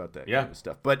to worry about that kind of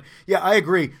stuff. But yeah, I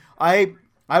agree.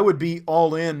 I would be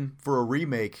all in for a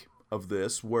remake of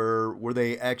this where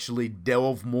they actually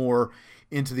delve more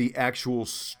into the actual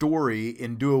story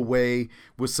and do away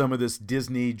with some of this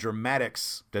Disney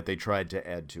dramatics that they tried to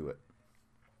add to it.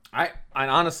 I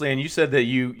honestly, and you said that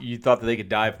you thought that they could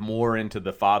dive more into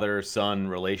the father-son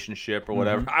relationship or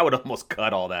whatever. I would almost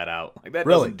cut all that out. Like that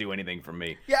doesn't do anything for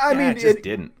me. Yeah, I mean, it just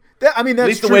didn't. That's at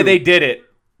least true. The way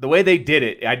they did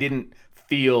it, I didn't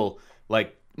feel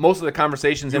like most of the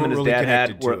conversations him and his dad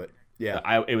had were.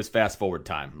 It was fast forward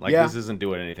time. Like this isn't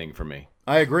doing anything for me.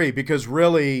 I agree because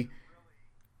really,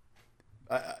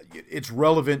 it's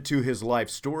relevant to his life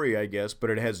story, I guess, but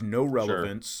it has no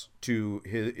relevance to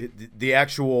the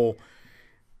actual,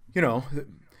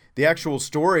 the actual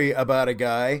story about a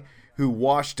guy who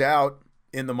washed out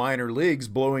in the minor leagues,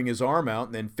 blowing his arm out,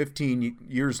 and then 15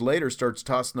 years later starts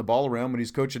tossing the ball around when he's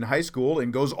coaching high school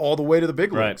and goes all the way to the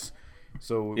big leagues.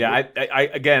 So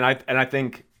I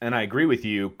think, and I agree with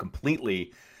you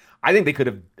completely. I think they could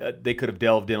have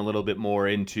delved in a little bit more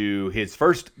into his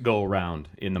first go around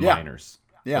in the minors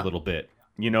a little bit.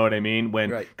 You know what I mean?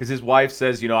 Because his wife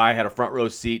says, I had a front row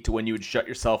seat to when you would shut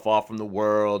yourself off from the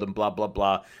world and blah blah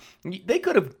blah. They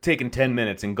could have taken 10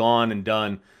 minutes and gone and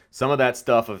done some of that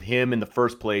stuff of him in the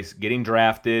first place, getting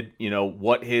drafted.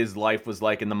 What his life was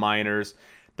like in the minors,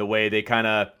 the way they kind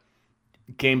of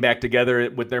came back together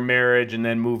with their marriage and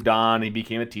then moved on. He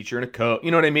became a teacher and a coach.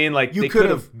 You know what I mean? Like they could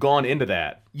have gone into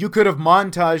that. You could have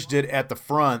montaged it at the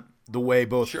front the way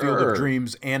both Field of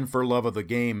Dreams and For Love of the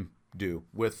Game do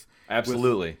with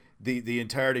the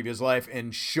entirety of his life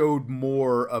and showed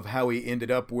more of how he ended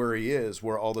up where he is,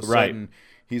 where all of a sudden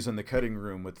he's in the cutting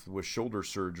room with shoulder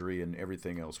surgery and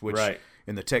everything else, which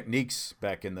and the techniques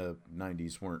back in the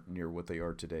 90s weren't near what they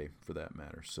are today for that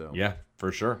matter. So yeah,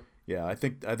 for sure. Yeah, I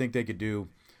think they could do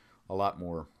a lot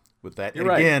more with that. And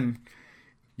again,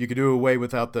 you could do away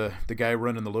without the guy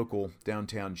running the local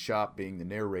downtown shop being the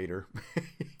narrator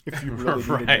if you really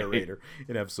need a narrator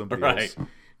and have somebody else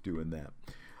doing that.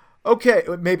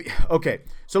 Okay,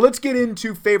 so let's get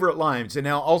into favorite lines. And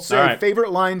now I'll say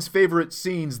favorite lines, favorite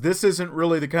scenes. This isn't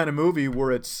really the kind of movie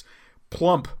where it's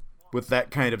plump with that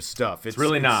kind of stuff. It's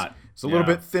really not. It's a little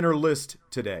bit thinner list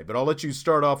today, but I'll let you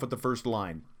start off with the first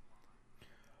line.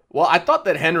 Well, I thought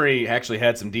that Henry actually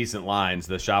had some decent lines,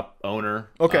 the shop owner.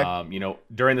 Okay.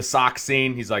 During the sock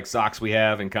scene, he's like, socks we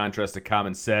have in contrast to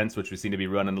common sense, which we seem to be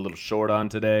running a little short on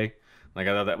today. Like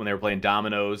I thought that when they were playing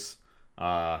dominoes,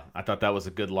 I thought that was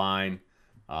a good line.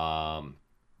 You want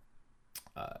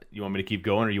me to keep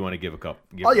going or you want to give a couple?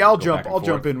 I'll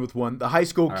jump in with one. The high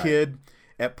school kid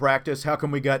at practice, how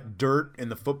come we got dirt in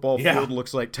the football field?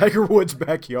 Looks like Tiger Woods'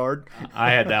 backyard.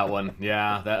 I had that one.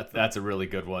 Yeah, that's a really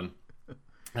good one.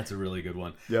 That's a really good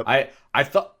one. Yep. I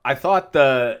thought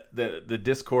the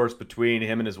discourse between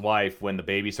him and his wife when the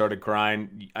baby started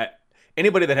crying,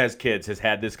 anybody that has kids has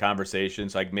had this conversation,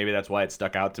 so like maybe that's why it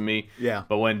stuck out to me. Yeah.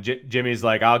 But when Jimmy's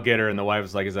like, "I'll get her," and the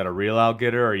wife's like, "Is that a real I'll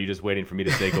get her, or are you just waiting for me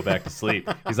to say go back to sleep?"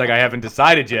 He's like, "I haven't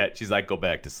decided yet." She's like, "Go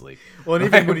back to sleep." Well, and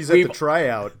even when he's at the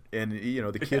tryout, and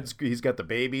the kids, he's got the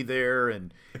baby there,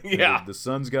 and the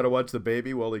son's got to watch the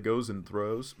baby while he goes and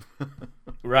throws.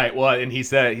 Right. Well, and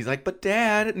he's like, "But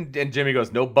Dad," and Jimmy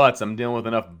goes, "No buts. I'm dealing with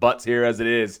enough butts here as it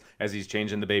is." As he's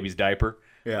changing the baby's diaper.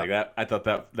 Yeah. Like that. I thought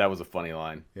that was a funny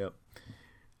line. Yep.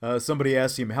 Somebody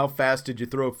asked him, "How fast did you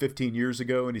throw 15 years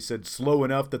ago?" And he said, "Slow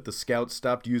enough that the scouts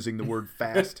stopped using the word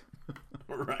fast."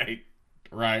 Right.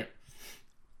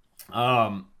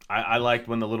 I liked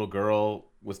when the little girl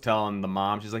was telling the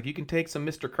mom, she's like, "You can take some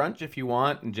Mr. Crunch if you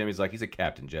want," and Jimmy's like, "He's a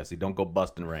captain, Jesse. Don't go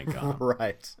busting rank on him."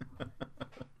 Right.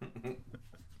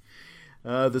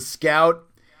 The scout.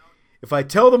 If I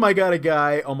tell them I got a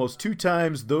guy almost 2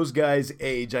 times those guys'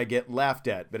 age, I get laughed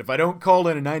at. But if I don't call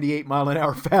in a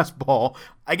 98-mile-an-hour fastball,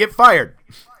 I get fired.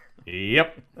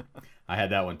 Yep. I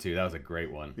had that one, too. That was a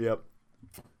great one. Yep.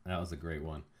 That was a great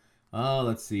one. Oh,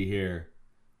 let's see here.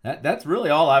 That's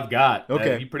really all I've got.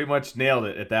 Okay. You pretty much nailed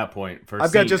it at that point.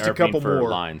 I've got just a couple more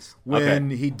lines. When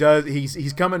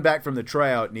he's coming back from the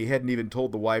tryout, and he hadn't even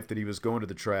told the wife that he was going to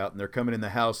the tryout, and they're coming in the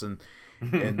house, and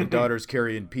the daughter's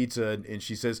carrying pizza, and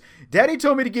she says, "Daddy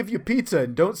told me to give you pizza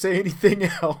and don't say anything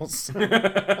else."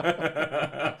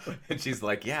 And she's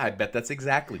like, "Yeah, I bet that's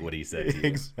exactly what he said to you."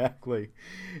 Exactly.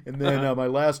 And then my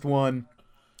last one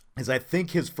is, I think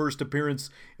his first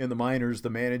appearance in the minors, the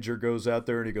manager goes out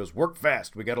there and he goes, "Work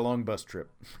fast. We got a long bus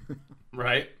trip."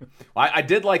 Right. Well, I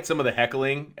did like some of the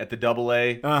heckling at the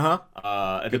AA.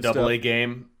 At Good the AA stuff.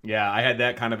 game. Yeah, I had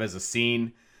that kind of as a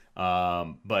scene.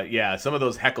 But yeah, some of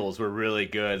those heckles were really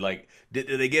good. Like, did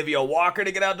they give you a walker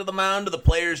to get out to the mound, or the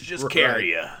players just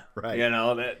carry you? Right.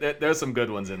 There's some good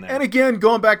ones in there. And again,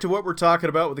 going back to what we're talking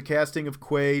about with the casting of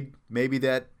Quaid, maybe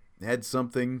that had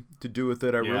something to do with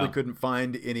it. I really couldn't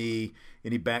find any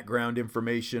background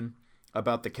information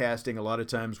about the casting. A lot of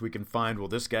times we can find, well,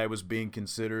 this guy was being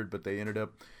considered, but they ended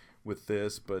up with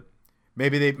this. But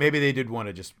maybe they did want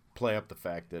to just play up the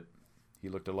fact that he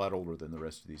looked a lot older than the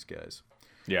rest of these guys.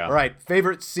 Yeah. All right,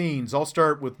 favorite scenes. I'll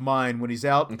start with mine when he's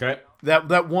out. Okay.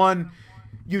 That one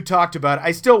you talked about,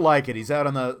 I still like it. He's out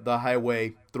on the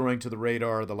highway throwing to the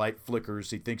radar. The light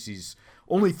flickers. He thinks he's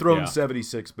only thrown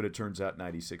 76, but it turns out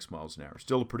 96 miles an hour.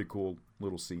 Still a pretty cool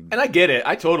little scene. And I get it.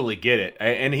 I totally get it.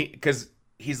 And because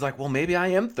he's like, well, maybe I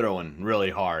am throwing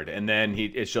really hard. And then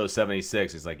it shows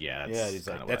 76. He's like, yeah,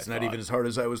 that's not even as hard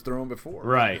as I was throwing before.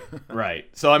 Right.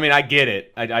 So, I mean, I get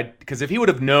it. Because if he would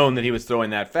have known that he was throwing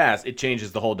that fast, it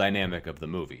changes the whole dynamic of the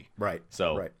movie. Right.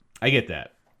 So, I get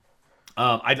that.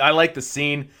 I like the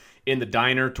scene in the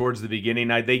diner towards the beginning.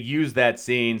 They used that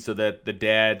scene so that the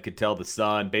dad could tell the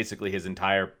son basically his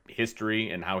entire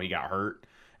history and how he got hurt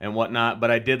and whatnot.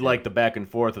 But I did like the back and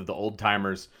forth of the old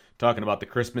timers talking about the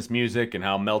Christmas music and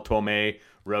how Mel Torme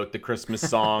wrote the Christmas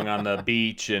song on the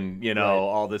beach and,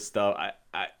 all this stuff.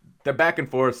 The back and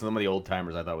forth of some of the old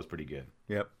timers I thought was pretty good.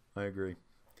 Yep, I agree.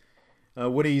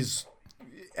 When he's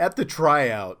at the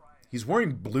tryout, he's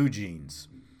wearing blue jeans.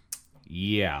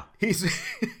 Yeah.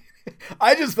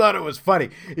 I just thought it was funny.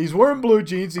 He's wearing blue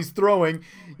jeans. He's throwing.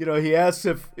 He asks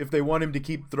if they want him to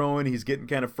keep throwing. He's getting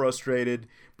kind of frustrated,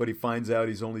 but he finds out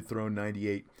he's only thrown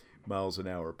 98 miles an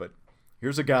hour. But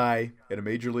here's a guy at a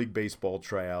Major League Baseball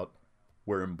tryout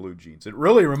wearing blue jeans. It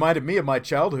really reminded me of my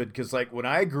childhood because, like, when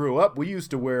I grew up, we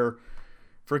used to wear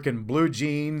freaking blue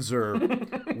jeans or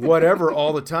whatever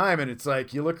all the time. And it's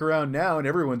like you look around now and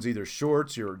everyone's either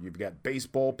shorts or you've got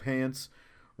baseball pants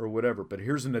or whatever. But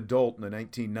here's an adult in the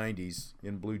 1990s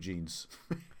in blue jeans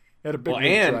at a big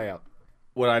tryout.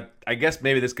 What I guess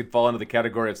maybe this could fall into the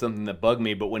category of something that bugged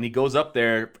me, but when he goes up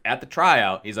there at the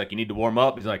tryout, he's like, "You need to warm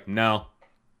up." He's like, "No."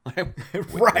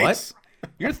 Right. What?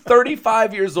 You're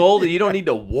 35 years old and you don't need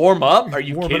to warm up? Are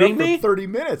you kidding me? For 30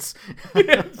 minutes.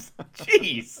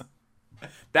 Jeez.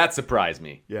 That surprised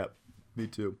me. Yeah, me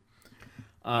too.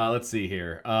 Let's see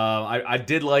here. I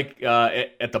did like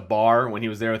at the bar when he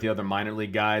was there with the other minor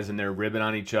league guys and they're ribbing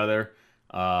on each other.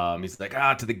 He's like,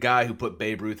 to the guy who put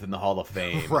Babe Ruth in the Hall of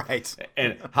Fame. Right.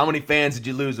 And how many fans did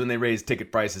you lose when they raised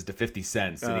ticket prices to 50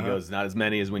 cents? And he goes, not as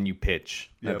many as when you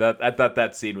pitch. Yep. I thought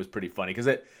that scene was pretty funny because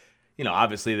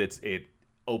obviously it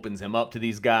opens him up to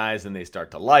these guys and they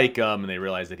start to like him and they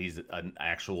realize that he's an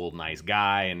actual nice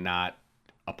guy and not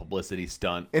a publicity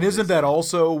stunt. And isn't that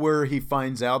also where he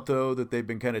finds out, though, that they've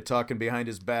been kind of talking behind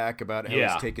his back about how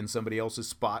he's taking somebody else's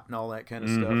spot and all that kind of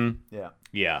stuff?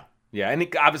 Yeah, and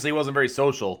he obviously wasn't very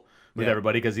social with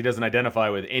everybody because he doesn't identify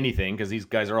with anything because these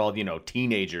guys are all,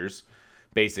 teenagers,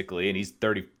 basically, and he's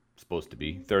 36 supposed to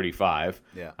be 35.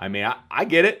 Yeah. I mean, I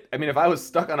get it. I mean, if I was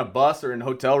stuck on a bus or in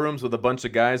hotel rooms with a bunch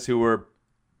of guys who were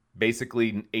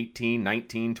basically 18,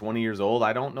 19, 20 years old,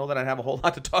 I don't know that I'd have a whole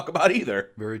lot to talk about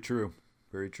either. Very true.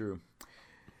 Very true.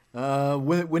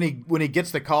 When he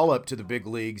gets the call up to the big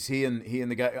leagues, he and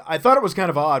the guy, I thought it was kind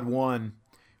of odd. One,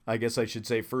 I guess I should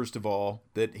say first of all,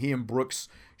 that he and Brooks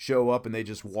show up and they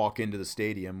just walk into the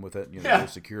stadium with no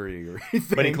security or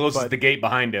anything. But he closes the gate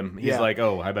behind him. He's like,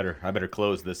 "Oh, I better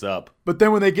close this up." But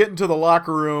then when they get into the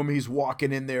locker room, he's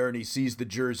walking in there and he sees the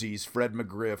jerseys: Fred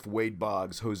McGriff, Wade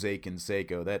Boggs, Jose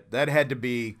Canseco. That had to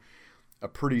be a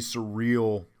pretty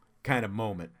surreal kind of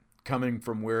moment coming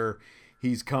from where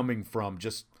he's coming from.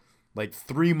 Just like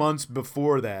 3 months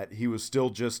before that, he was still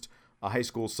just a high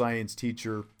school science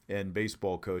teacher and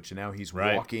baseball coach, and now he's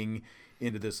walking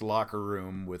into this locker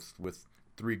room with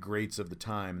three greats of the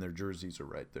time, and their jerseys are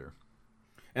right there.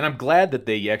 And I'm glad that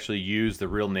they actually used the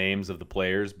real names of the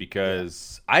players,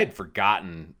 because I had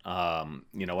forgotten,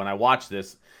 when I watched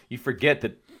this, you forget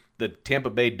that the Tampa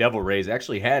Bay Devil Rays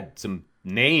actually had some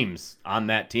names on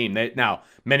that team. Now,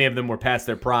 many of them were past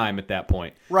their prime at that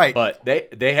point. Right. But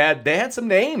they had some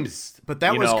names. But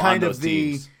that was kind of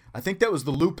teams. I think that was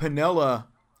the Lou Piniella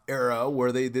era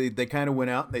where they kind of went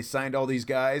out and they signed all these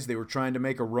guys. They were trying to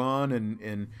make a run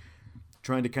and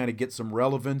trying to kind of get some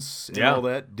relevance and all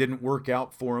that. Didn't work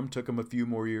out for them. Took them a few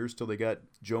more years till they got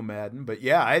Joe Madden. But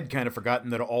yeah, I had kind of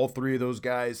forgotten that all three of those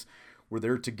guys were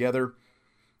there together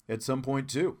at some point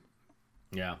too.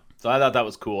 Yeah. So I thought that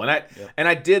was cool. And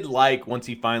I did like once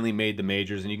he finally made the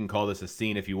majors, and you can call this a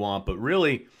scene if you want, but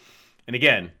really, and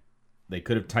again, they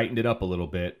could have tightened it up a little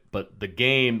bit, but the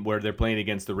game where they're playing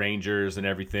against the Rangers and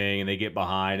everything, and they get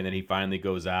behind, and then he finally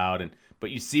goes out, but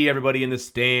you see everybody in the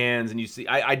stands, and you see,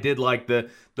 I did like the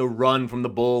run from the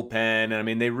bullpen, and I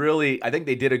mean, I think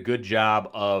they did a good job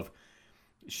of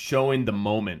showing the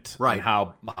moment, right? And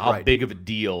how big of a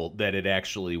deal that it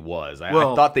actually was. I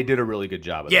thought they did a really good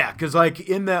job of that. Yeah, because like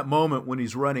in that moment when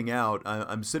he's running out,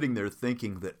 I'm sitting there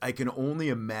thinking that I can only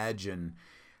imagine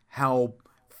how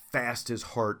fast his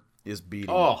heart is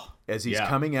beating as he's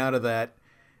coming out of the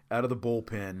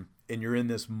bullpen, and you're in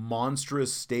this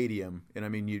monstrous stadium. And I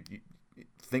mean, you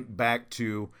think back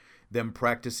to them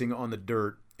practicing on the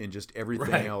dirt and just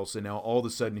everything else, and now all of a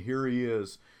sudden here he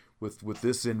is with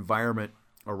this environment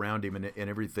around him and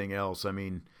everything else. I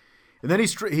mean, and then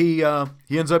he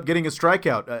ends up getting a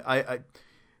strikeout.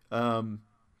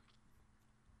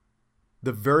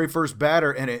 The very first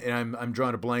batter, and I'm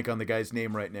drawing a blank on the guy's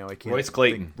name right now. I can't. Royce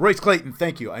Clayton. Royce Clayton.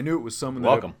 Thank you. I knew it was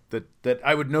someone that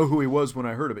I would know who he was when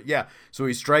I heard of it. Yeah. So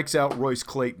he strikes out Royce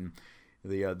Clayton,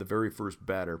 the very first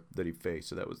batter that he faced.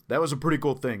 So that was a pretty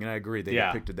cool thing, and I agree they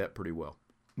depicted that pretty well.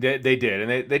 They did,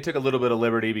 and they took a little bit of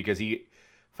liberty because he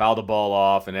fouled the ball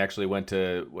off and actually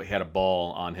had a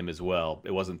ball on him as well.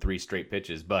 It wasn't 3 straight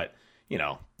pitches, but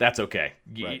that's okay.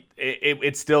 Right.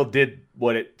 It still did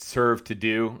what it served to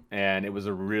do, and it was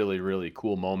a really, really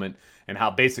cool moment. And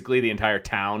how basically the entire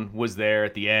town was there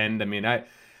at the end. I mean,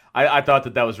 I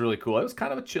thought that was really cool. It was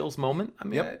kind of a chills moment. I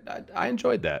mean, I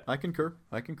enjoyed that. I concur.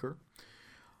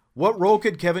 What role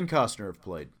could Kevin Costner have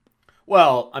played?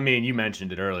 Well, I mean, you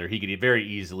mentioned it earlier. He could very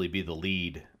easily be the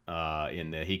lead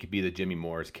he could be the Jimmy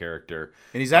Morris character.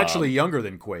 And he's actually younger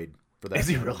than Quaid. For that. Is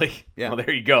he really? Yeah. Well,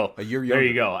 there you go. A year younger. There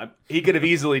you go. He could have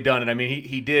easily done it. I mean,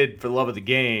 he did For the Love of the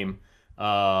Game,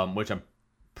 which I'm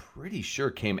pretty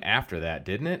sure came after that,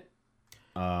 didn't it?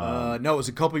 No, it was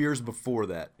a couple years before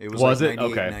that. It was like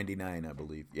 98, 99, I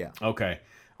believe. Yeah. Okay.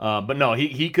 But no,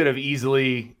 he could have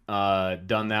easily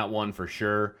done that one for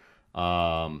sure. It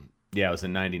was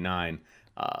in 99.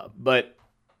 But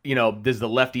does the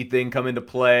lefty thing come into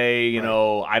play?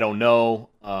 I don't know.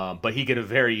 But he could have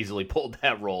very easily pulled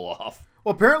that role off.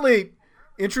 Well, apparently,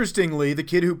 interestingly, the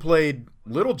kid who played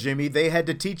Little Jimmy, they had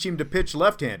to teach him to pitch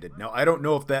left-handed. Now, I don't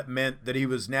know if that meant that he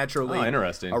was naturally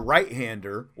a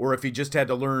right-hander or if he just had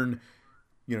to learn,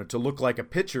 to look like a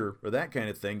pitcher or that kind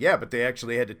of thing. Yeah, but they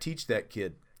actually had to teach that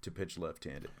kid to pitch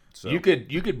left-handed. So you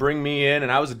could bring me in,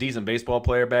 and I was a decent baseball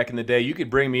player back in the day. You could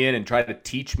bring me in and try to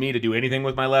teach me to do anything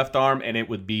with my left arm, and it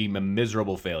would be a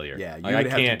miserable failure. Yeah, you would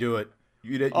have to do it.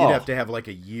 You'd have to have like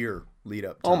a year lead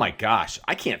up to Oh my gosh,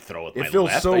 I can't throw with my left. It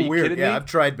feels so weird. Yeah, I've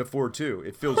tried before too.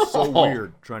 It feels so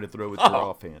weird trying to throw with your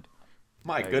offhand.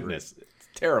 My goodness, it's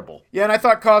terrible. Yeah, and I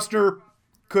thought Costner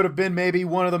could have been maybe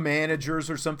one of the managers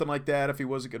or something like that if he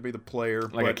wasn't going to be the player.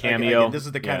 Like a cameo. This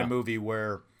is the kind of movie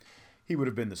where he would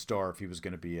have been the star if he was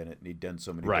going to be in it, and he'd done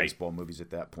so many baseball movies at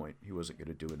that point. He wasn't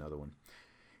going to do another one.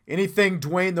 Anything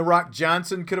Dwayne "The Rock"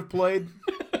 Johnson could have played?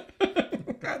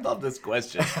 I love this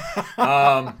question.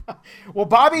 Well,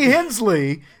 Bobby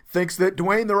Hensley thinks that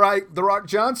Dwayne the Rock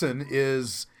Johnson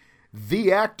is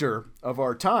the actor of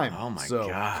our time. Oh my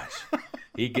gosh,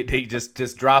 he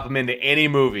just drop him into any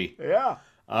movie. Yeah.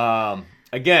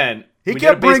 Again, he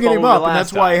kept bringing him up, and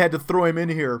that's why I had to throw him in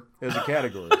here as a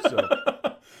category. So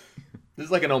this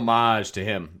is like an homage to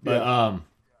him. But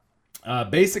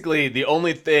basically, the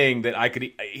only thing that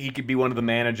he could be one of the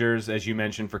managers, as you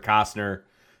mentioned, for Costner.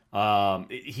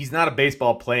 He's not a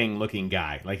baseball playing looking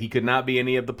guy. Like, he could not be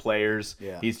any of the players.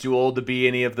 Yeah. He's too old to be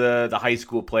any of the high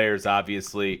school players,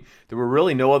 obviously. There were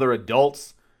really no other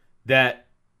adults that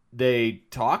they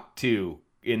talked to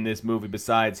in this movie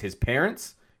besides his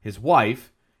parents, his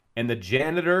wife, and the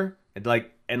janitor, and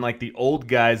the old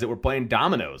guys that were playing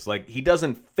dominoes. Like, he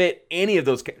doesn't fit any of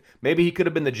those. Maybe he could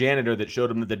have been the janitor that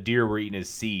showed him that the deer were eating his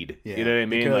seed. Yeah, you know what I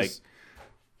mean? Like,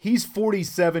 he's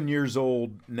 47 years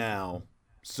old now.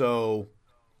 So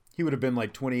he would have been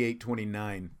like 28,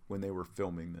 29 when they were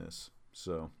filming this.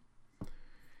 So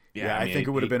yeah, I think it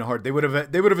would have been hard. They would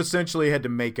have essentially had to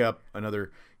make up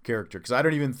another character, because I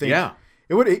don't even think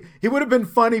it would have been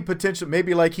funny potentially.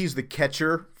 Maybe like he's the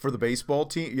catcher for the baseball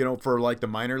team, for like the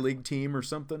minor league team or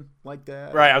something like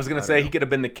that. Right. I was gonna say he could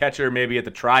have been the catcher maybe at the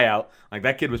tryout. Like,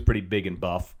 that kid was pretty big and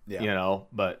buff. Yeah.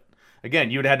 But again,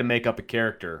 you would have had to make up a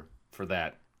character for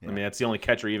that. Yeah. I mean, that's the only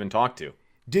catcher you even talked to.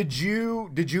 Did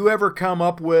you ever come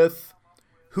up with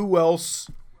who else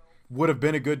would have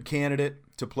been a good candidate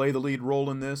to play the lead role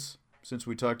in this, since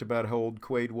we talked about how old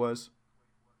Quaid was?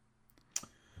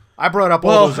 I brought up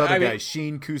all those other guys,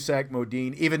 Sheen, Cusack,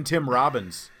 Modine, even Tim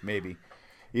Robbins, maybe.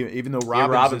 Even though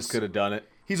Robbins could have done it.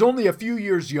 He's only a few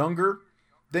years younger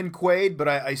than Quaid, but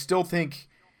I still think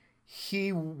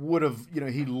he would have,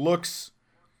 he looks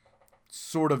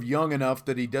sort of young enough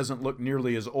that he doesn't look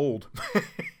nearly as old.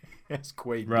 As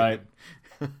Quaid, right?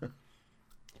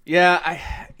 Yeah,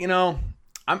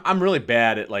 I'm really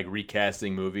bad at like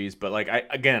recasting movies, but like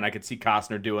I could see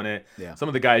Costner doing it. Yeah. Some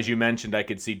of the guys you mentioned, I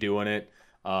could see doing it.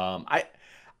 I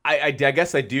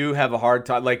guess I do have a hard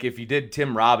time. Like, if you did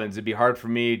Tim Robbins, it'd be hard for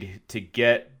me to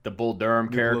get the Bull Durham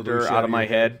character out of my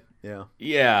head.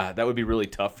 Yeah, that would be really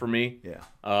tough for me. Yeah.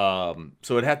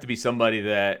 So it'd have to be somebody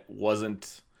that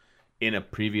wasn't in a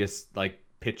previous like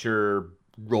pitcher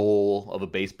role of a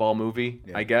baseball movie,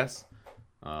 I guess.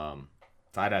 So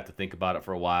I'd have to think about it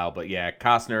for a while, but yeah,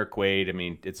 Costner, Quaid, I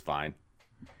mean, it's fine.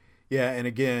 Yeah, and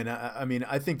again,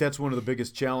 I think that's one of the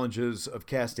biggest challenges of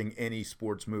casting any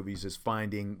sports movies, is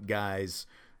finding guys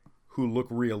who look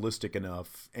realistic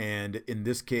enough. And in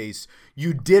this case,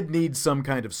 you did need some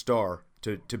kind of star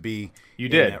to be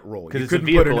in that role. Because you couldn't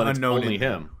put an and it's unknown only in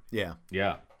him. Yeah,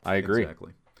 I agree.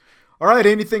 Exactly. All right,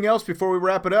 anything else before we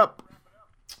wrap it up?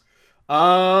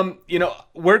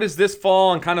 Where does this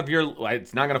fall on kind of your?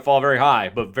 It's not going to fall very high,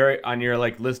 but very on your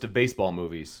like list of baseball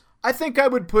movies. I think I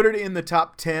would put it in the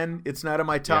top 10. It's not in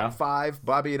my top 5.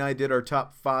 Bobby and I did our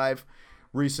top 5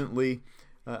 recently.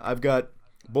 I've got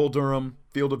Bull Durham,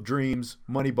 Field of Dreams,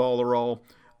 Moneyball are all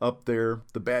up there.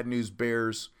 The Bad News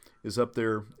Bears is up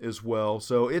there as well.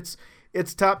 So it's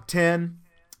top 10,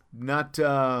 not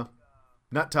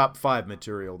top 5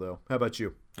 material though. How about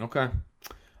you? Okay.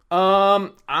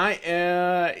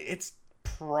 It's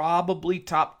probably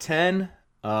top 10.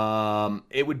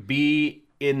 It would be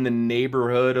in the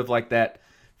neighborhood of like that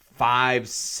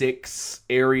 5-6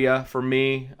 area for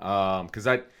me. Cause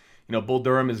Bull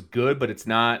Durham is good, but it's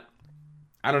not,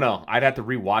 I don't know. I'd have to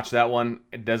rewatch that one.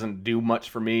 It doesn't do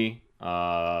much for me.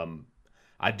 I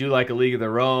do like A League of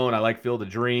Their Own. I like Field of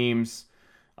Dreams.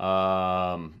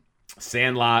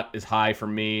 Sandlot is high for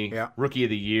me. Yeah. Rookie of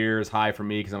the Year is high for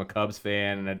me because I'm a Cubs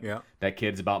fan, and that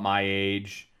kid's about my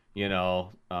age.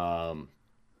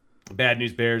 Bad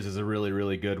News Bears is a really,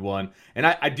 really good one. And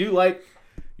I do like,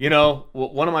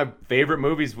 one of my favorite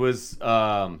movies was,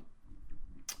 oh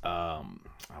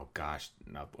gosh,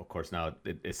 now, of course now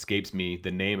it escapes me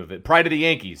the name of it. Pride of the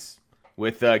Yankees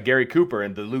with Gary Cooper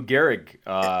and the Lou Gehrig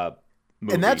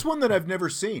movie. And that's one that I've never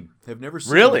seen. I've never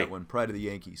seen really? That one, Pride of the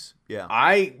Yankees. Yeah.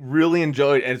 I really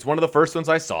enjoyed it, and it's one of the first ones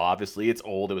I saw. Obviously, it's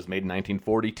old. It was made in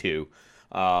 1942.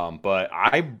 But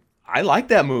I like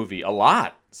that movie a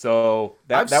lot. So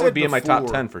that would be in my top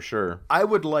 10 for sure. I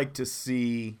would like to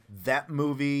see that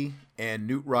movie and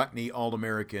Knute Rockne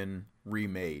All-American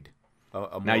remade.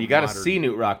 Now you got to see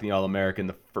Knute Rockne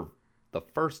All-American for the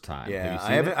first time. Yeah,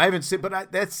 I haven't seen, but I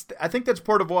think that's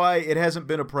part of why it hasn't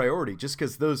been a priority. Just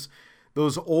because those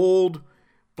old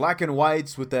black and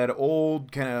whites with that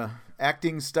old kind of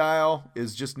acting style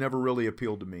is just never really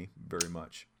appealed to me very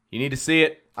much. You need to see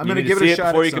it. I'm going to give it a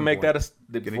shot before you can make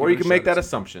that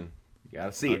assumption. You got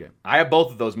to see it. I have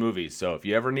both of those movies, so if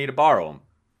you ever need to borrow them,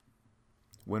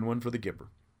 Win one for the Gipper.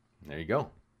 There you go.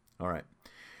 All right.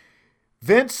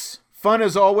 Vince, fun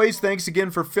as always. Thanks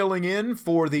again for filling in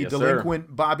for the delinquent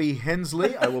sir. Bobby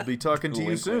Hensley. I will be talking to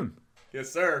you soon.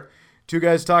 Yes, sir. Two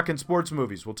guys talking sports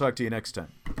movies. We'll talk to you next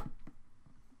time.